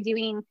I started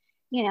doing,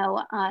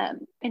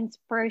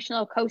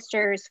 inspirational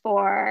coasters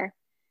for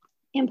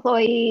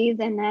employees.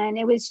 And then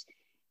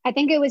I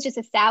think it was just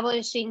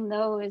establishing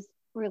those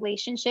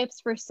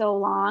relationships for so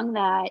long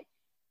that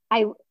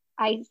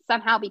I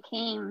somehow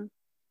became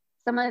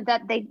someone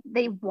that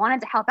they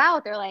wanted to help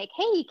out. They're like,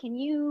 hey, can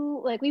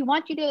you, like, we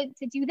want you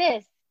to do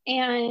this.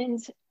 And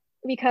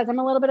because I'm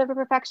a little bit of a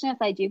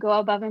perfectionist, I do go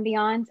above and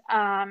beyond,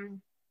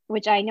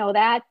 which I know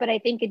that, but I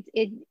think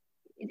it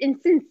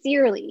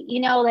sincerely,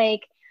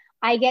 like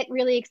I get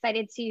really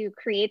excited to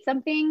create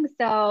something.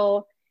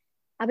 So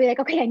I'll be like,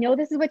 okay, I know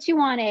this is what you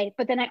wanted,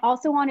 but then I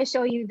also want to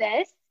show you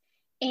this.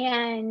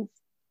 And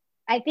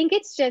I think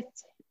it's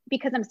just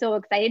because I'm so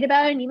excited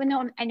about it. And even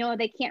though I know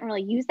they can't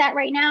really use that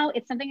right now,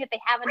 it's something that they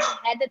have in their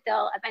head that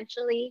they'll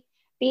eventually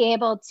be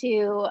able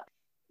to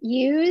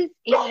use.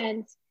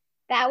 And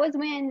that was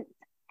when,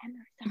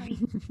 sorry,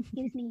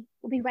 excuse me,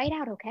 we'll be right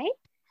out. Okay.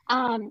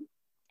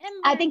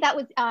 I think that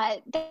was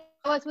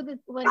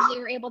when they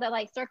were able to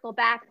like circle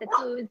back that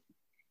those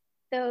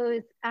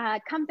those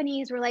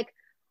companies were like,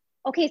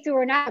 okay, so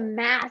we're not a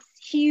mass,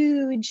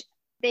 huge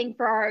thing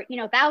for our,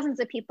 thousands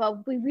of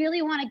people. We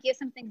really want to give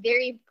something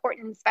very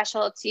important and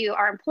special to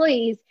our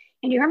employees.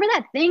 And you remember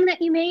that thing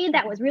that you made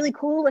that was really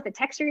cool with the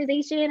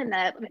texturization and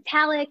the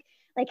metallic?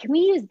 Like, can we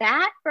use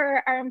that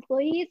for our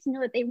employees to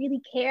know that they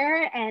really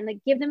care and like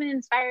give them an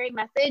inspiring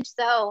message?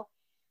 So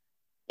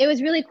it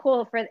was really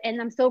cool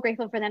and I'm so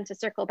grateful for them to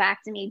circle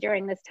back to me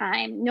during this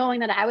time, knowing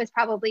that I was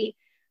probably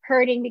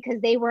hurting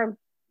because they were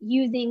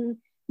using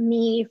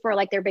me for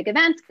like their big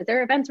events because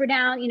their events were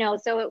down,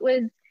 so it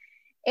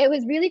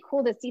was really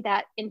cool to see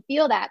that and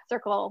feel that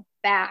circle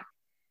back.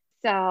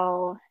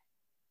 So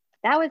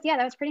that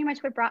was pretty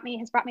much what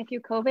has brought me through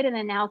COVID. And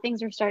then now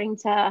things are starting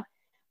to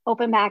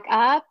open back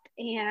up,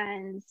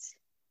 and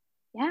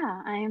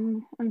yeah,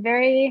 I'm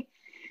very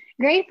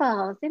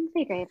grateful,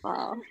 simply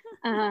grateful.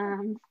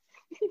 It's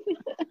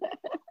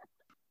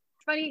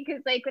funny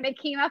because like when I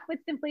came up with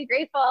Simply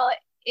Grateful,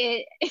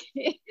 I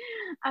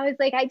was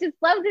like, I just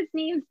love this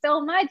name so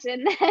much.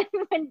 And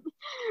then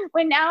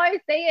when now I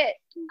say it,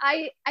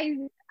 I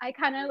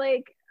kind of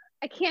like,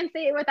 I can't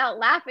say it without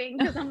laughing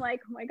because I'm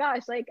like, oh my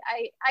gosh, like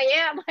I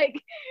am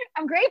like,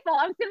 I'm grateful.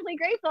 I'm simply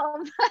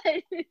grateful.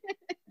 But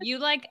you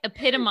like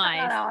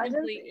epitomize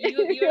simply,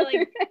 you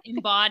like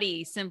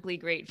embody Simply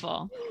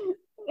Grateful.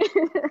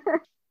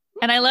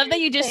 And I love that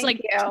you just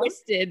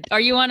twisted.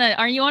 Are you on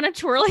a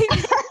twirling?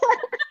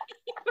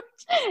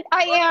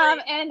 I am,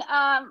 and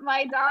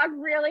my dog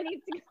really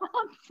needs to go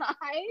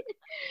outside.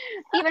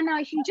 Even though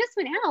you just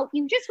went out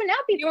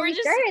before we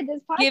started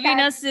this podcast, giving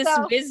us this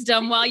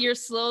wisdom while you're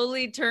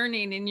slowly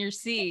turning in your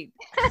seat.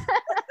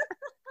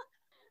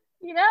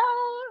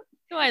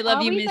 So I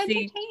love you,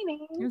 Missy.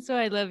 That's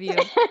why I love you.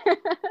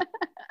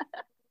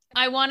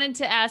 I wanted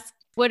to ask,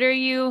 what are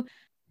you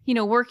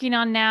working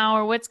on now,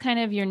 or what's kind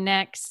of your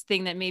next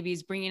thing that maybe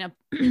is bringing up,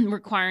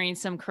 requiring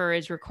some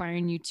courage,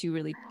 requiring you to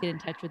really get in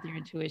touch with your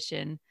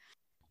intuition?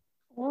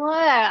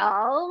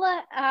 Well,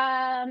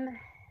 I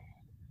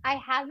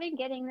have been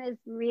getting this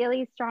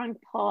really strong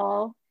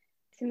pull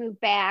to move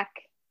back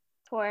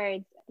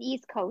towards the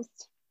East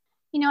Coast.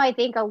 I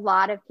think a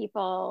lot of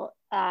people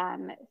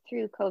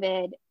through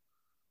COVID,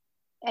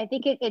 I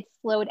think it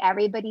slowed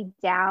everybody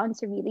down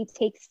to really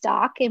take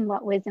stock in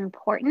what was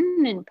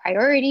important and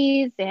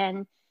priorities.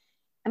 And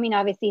I mean,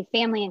 obviously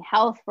family and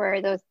health were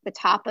the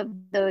top of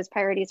those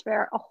priorities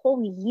for a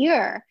whole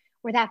year,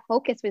 where that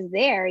focus was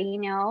there,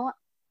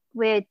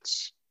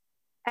 which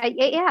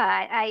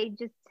I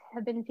just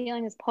have been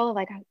feeling this pull of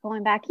like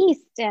going back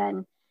east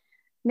and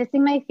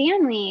missing my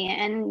family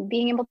and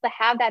being able to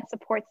have that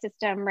support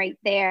system right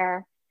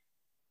there.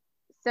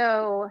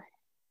 So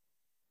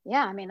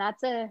yeah, I mean,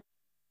 that's a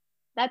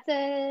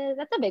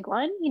big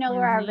one,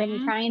 where I've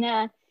been trying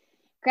to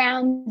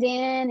ground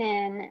in,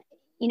 and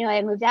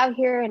I moved out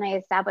here and I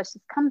established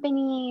this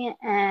company,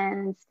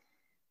 and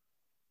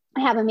I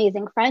have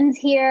amazing friends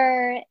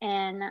here.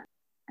 And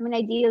I mean,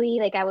 ideally,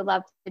 like I would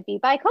love to be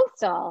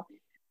bi-coastal,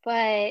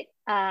 but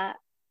I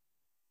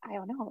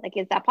don't know, like,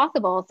 is that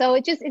possible? So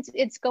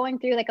it's going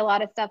through like a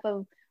lot of stuff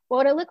of what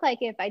would it look like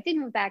if I did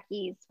move back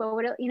east? What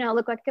would it,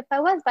 look like if I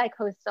was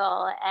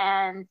bi-coastal?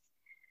 And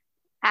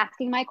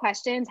asking my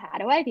questions, how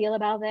do I feel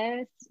about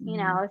this?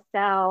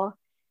 So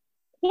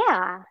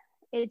yeah,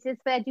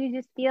 but I do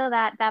just feel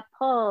that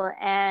pull,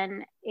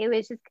 and it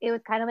was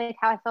kind of like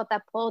how I felt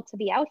that pull to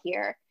be out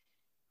here.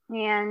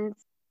 And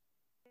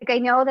like, I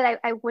know that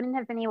I wouldn't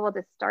have been able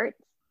to start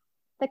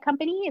the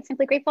company at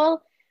Simply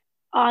Grateful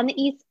on the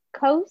East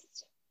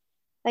Coast.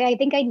 Like, I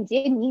think I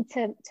did need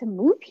to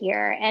move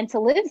here and to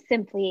live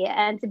simply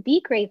and to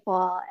be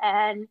grateful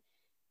and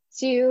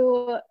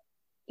to,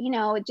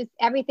 just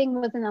everything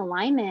was in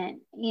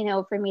alignment,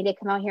 for me to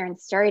come out here and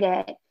start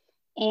it.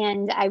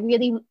 And I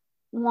really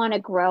want to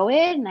grow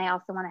it. And I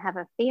also want to have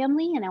a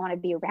family, and I want to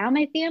be around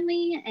my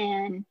family.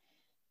 And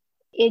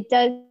it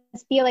does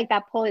feel like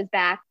that pull is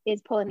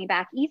pulling me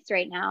back east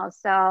right now.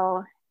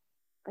 So,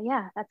 but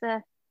yeah, that's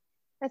a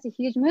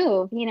huge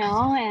move,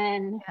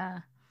 and yeah.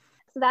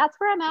 So that's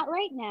where I'm at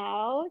right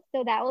now.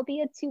 So that will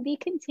be a to be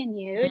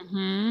continued. It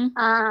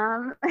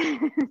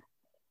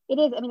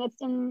is. I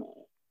mean,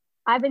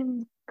 I've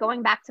been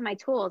going back to my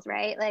tools,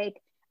 right?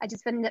 Like, I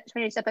just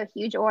finished up a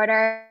huge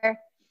order,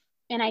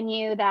 and I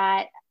knew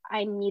that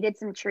I needed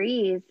some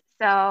trees.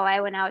 So I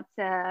went out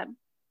to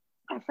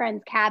a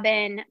friend's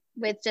cabin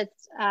with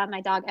just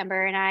my dog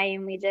Ember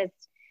and we just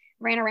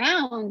ran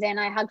around, and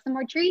I hugged some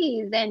more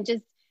trees and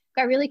just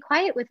got really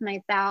quiet with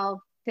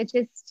myself to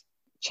just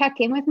check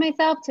in with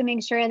myself to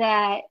make sure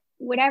that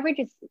I'm not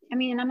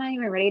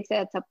even ready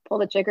to pull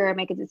the trigger or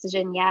make a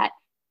decision yet.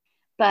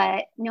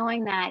 But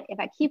knowing that if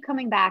I keep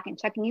coming back and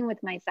checking in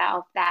with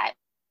myself, that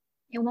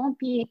it won't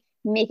be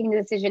making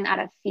the decision out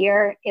of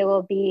fear, it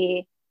will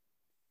be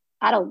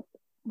out of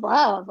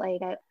love. Like,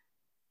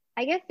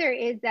 I guess there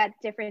is that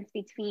difference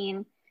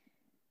between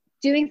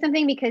doing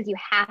something because you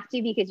have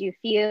to, because you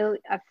feel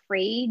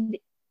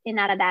afraid and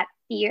out of that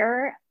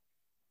fear,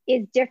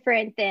 is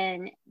different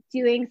than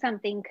doing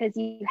something because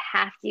you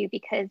have to,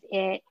 because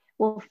it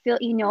will fill,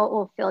 it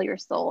will fill your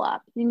soul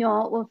up. It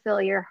will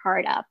fill your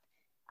heart up.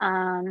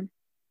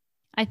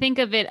 I think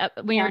of it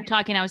when Yeah. you're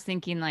talking, I was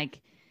thinking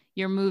like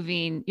you're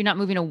not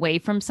moving away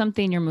from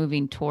something, you're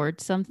moving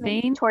towards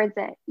something. Towards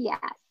it. Yes.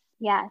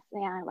 Yes.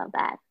 Yeah. I love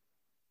that.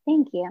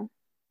 Thank you.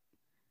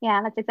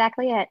 Yeah. That's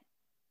exactly it.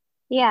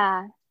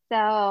 Yeah.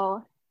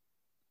 So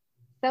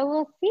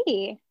we'll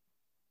see.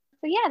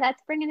 So yeah,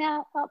 that's bringing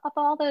up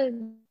all those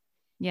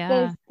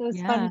Yeah.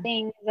 fun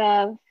things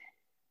of,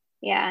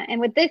 yeah. And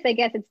with this, I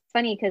guess it's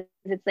funny because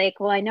it's like,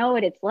 well, I know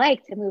what it's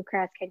like to move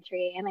cross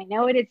country, and I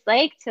know what it's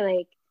like to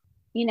like,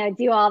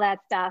 do all that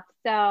stuff.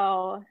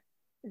 So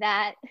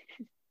that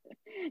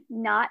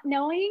not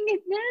knowingness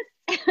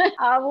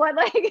of what,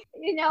 like,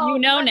 You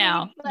know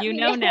now. You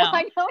know now.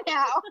 I know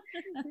now.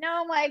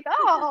 Now I'm like,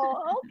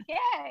 oh,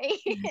 okay.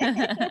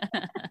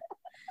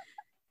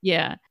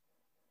 Yeah.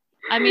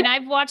 I mean,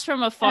 I've watched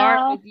from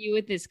afar with you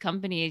with this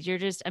company. You're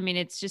just, I mean,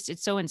 it's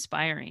so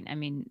inspiring. I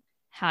mean,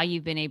 how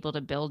you've been able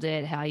to build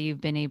it, how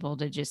you've been able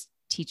to just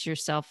teach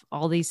yourself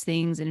all these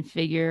things and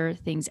figure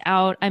things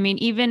out. I mean,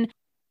 even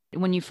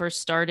when you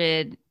first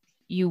started,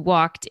 you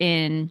walked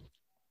in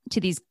to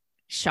these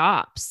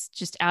shops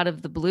just out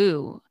of the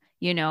blue.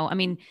 I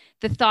mean,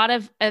 the thought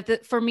of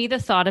for me, the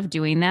thought of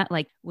doing that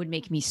like would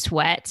make me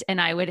sweat, and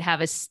I would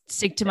have a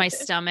sick to my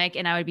stomach,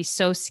 and I would be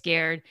so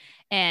scared.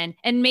 And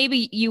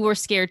maybe you were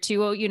scared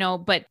too,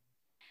 but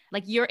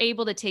like you're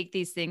able to take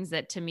these things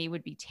that to me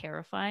would be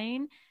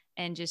terrifying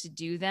and just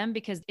do them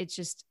because it's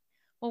just,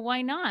 well,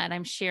 why not?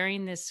 I'm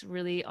sharing this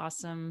really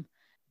awesome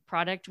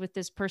product with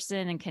this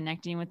person and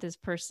connecting with this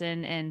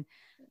person. And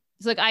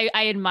it's like,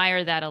 I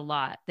admire that a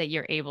lot, that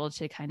you're able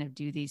to kind of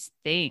do these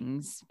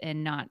things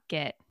and not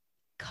get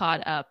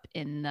caught up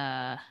in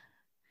the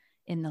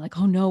like,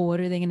 oh no, what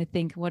are they going to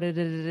think?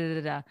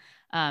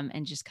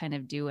 And just kind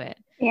of do it.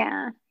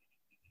 Yeah.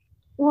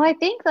 Well, I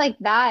think like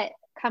that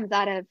comes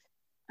out of,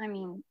 I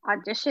mean,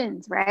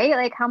 auditions, right?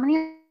 Like how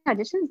many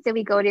auditions did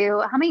we go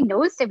to? How many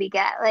no's did we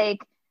get? Like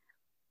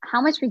how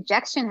much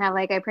rejection have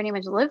like I pretty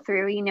much lived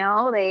through,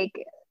 like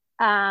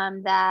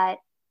that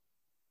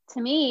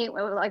to me,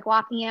 like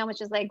walking in,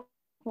 which is like,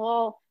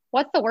 well,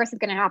 what's the worst that's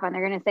going to happen?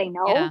 They're going to say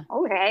no. Yeah.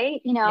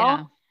 Okay.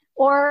 Yeah.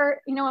 Or,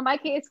 in my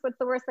case, what's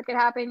the worst that could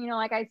happen?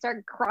 Like I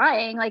start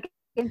crying like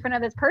in front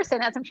of this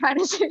person as I'm trying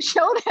to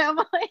show them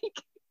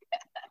like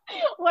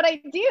what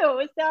I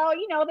do. So,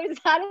 there's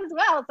that as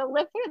well. So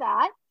live through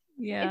that.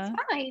 Yeah.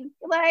 It's fine.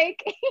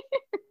 Like,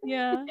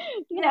 yeah.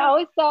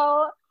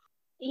 So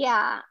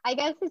yeah, I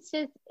guess it's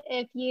just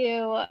if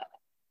you,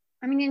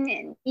 I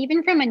mean,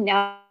 even from a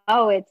no,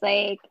 it's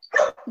like,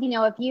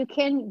 if you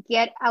can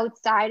get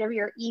outside of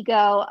your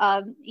ego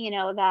of,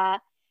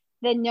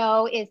 the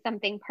no is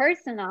something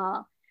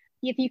personal,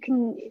 if you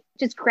can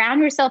just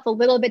ground yourself a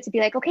little bit to be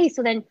like, okay,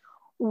 so then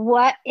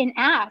what, and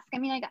ask. I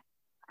mean, like,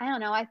 I don't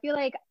know. I feel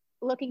like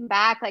looking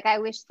back, like I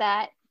wish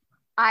that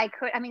I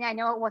could, I mean, I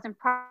know it wasn't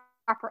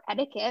proper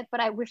etiquette, but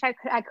I wish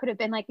I could have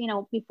been like,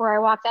 before I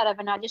walked out of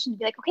an audition to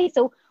be like, okay,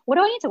 so what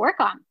do I need to work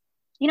on?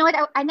 Like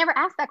I never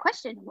asked that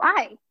question.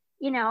 Why?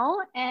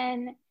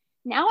 And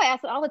now I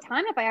ask it all the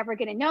time if I ever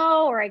get a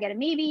no or I get a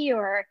maybe,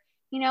 or,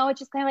 it's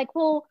just kind of like,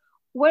 well,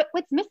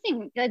 what's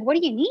missing? Like, what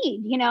do you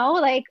need?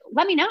 Like,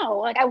 let me know.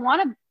 Like, I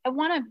want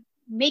to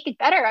make it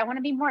better. I want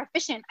to be more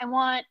efficient. I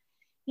want,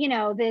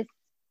 this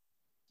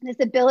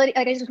ability.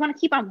 Like, I just want to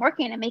keep on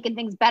working and making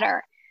things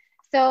better.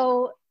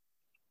 So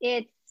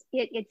it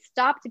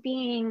stopped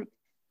being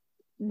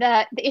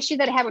the issue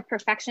that I had with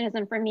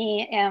perfectionism for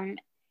me.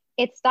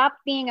 It stopped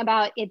being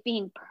about it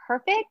being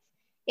perfect.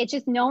 It's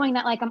just knowing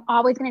that like I'm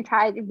always going to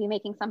try to be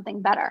making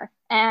something better,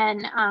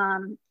 and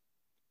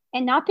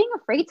not being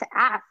afraid to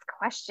ask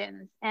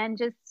questions, and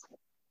just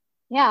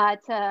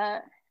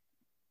to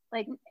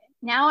like,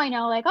 now I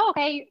know like, oh,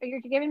 okay,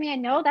 you're giving me a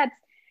no,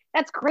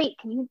 that's great.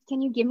 Can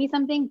you give me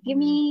something? Give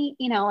me,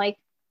 like,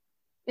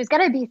 there's got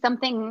to be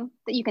something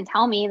that you can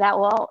tell me that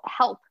will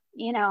help,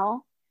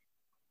 and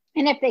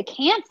if they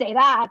can't say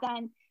that,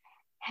 then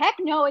heck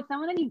no, it's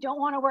someone that you don't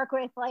want to work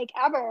with like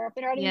ever if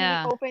they're already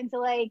open to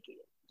like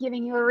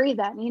giving you a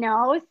reason,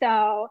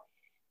 so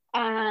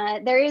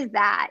there is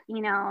that,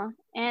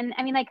 and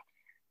I mean, like,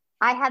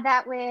 I had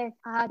that with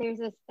there's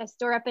a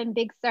store up in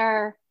Big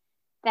Sur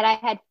that I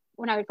had,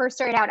 when I first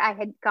started out, I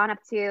had gone up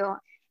to,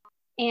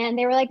 and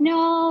they were like,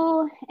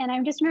 no, and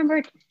I just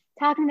remember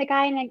talking to the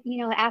guy and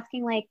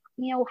asking like,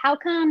 how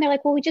come? They're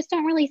like, well, we just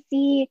don't really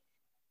see,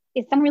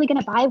 is someone really going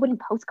to buy a wooden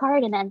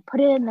postcard and then put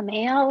it in the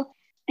mail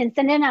and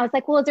send it? And I was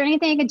like, well, is there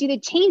anything I can do to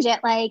change it?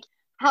 Like,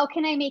 how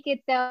can I make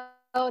it so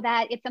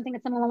that it's something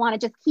that someone will want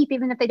to just keep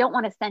even if they don't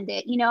want to send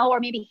it, or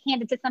maybe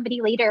hand it to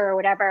somebody later or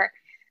whatever.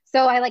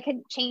 So I like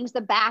had changed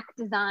the back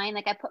design.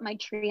 Like I put my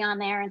tree on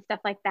there and stuff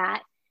like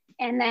that.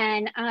 And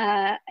then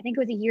I think it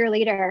was a year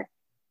later,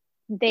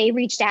 they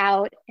reached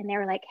out and they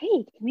were like, hey,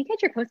 can we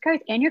get your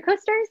postcards and your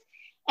coasters?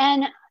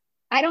 And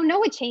I don't know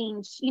what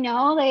changed,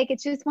 like,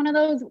 it's just one of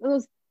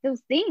those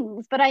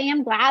things, but I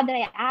am glad that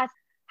I asked,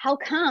 how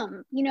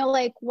come,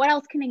 like, what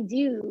else can I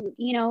do?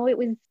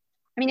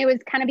 It was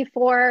kind of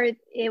before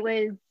it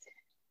was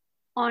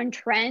on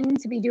trend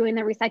to be doing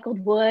the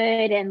recycled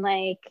wood and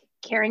like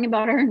caring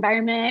about our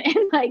environment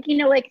and like, you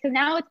know, like, so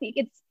now it's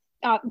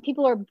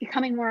people are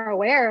becoming more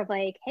aware of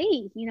like,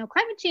 hey, you know,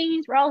 climate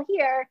change, we're all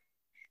here.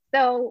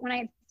 So when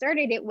I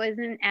started, it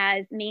wasn't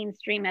as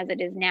mainstream as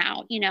it is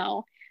now, you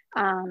know.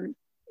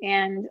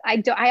 And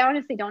I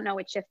honestly don't know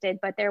what shifted,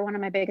 but they're one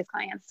of my biggest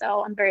clients.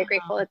 So I'm very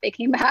grateful that they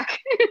came back.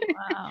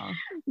 Wow.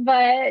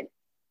 But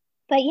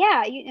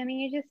yeah, I mean,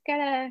 you just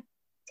gotta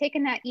take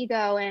in that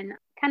ego and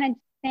kind of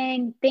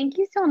saying, thank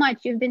you so much.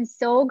 You've been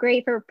so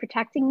great for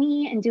protecting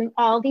me and doing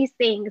all these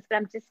things, but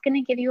I'm just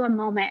gonna give you a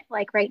moment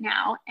like right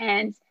now.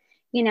 And,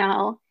 you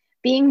know,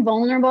 being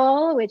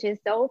vulnerable, which is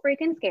so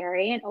freaking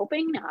scary, and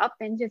opening up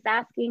and just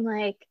asking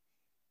like,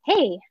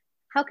 hey,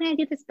 how can I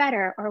do this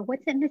better? Or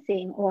what's it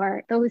missing?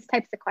 Or those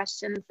types of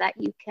questions that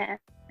you can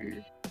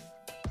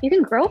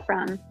grow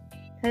from,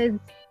 because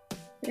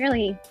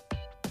really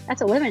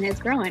that's what living is,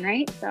 growing,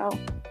 right? So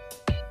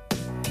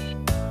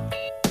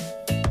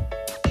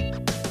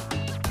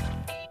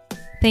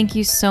thank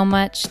you so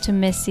much to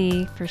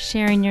Missy for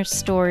sharing your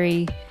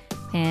story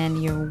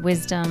and your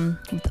wisdom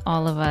with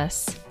all of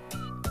us.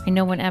 I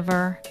know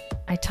whenever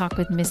I talk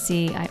with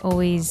Missy, I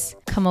always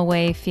come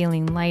away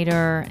feeling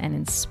lighter and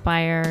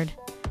inspired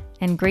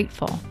and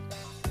grateful.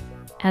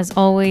 As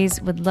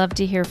always, would love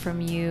to hear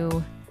from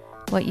you,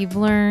 what you've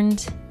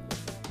learned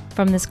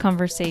from this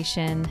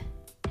conversation.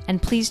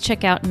 And please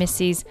check out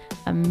Missy's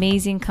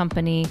amazing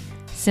company,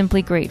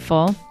 Simply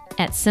Grateful,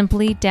 at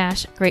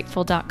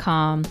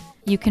simply-grateful.com.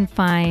 You can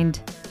find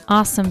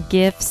awesome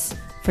gifts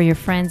for your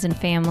friends and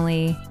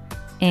family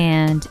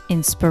and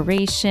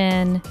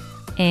inspiration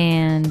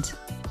and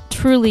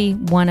truly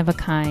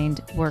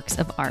one-of-a-kind works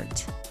of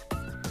art.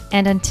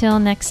 And until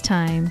next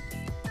time,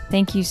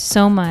 thank you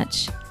so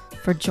much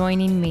for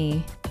joining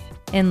me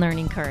in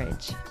Learning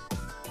Courage.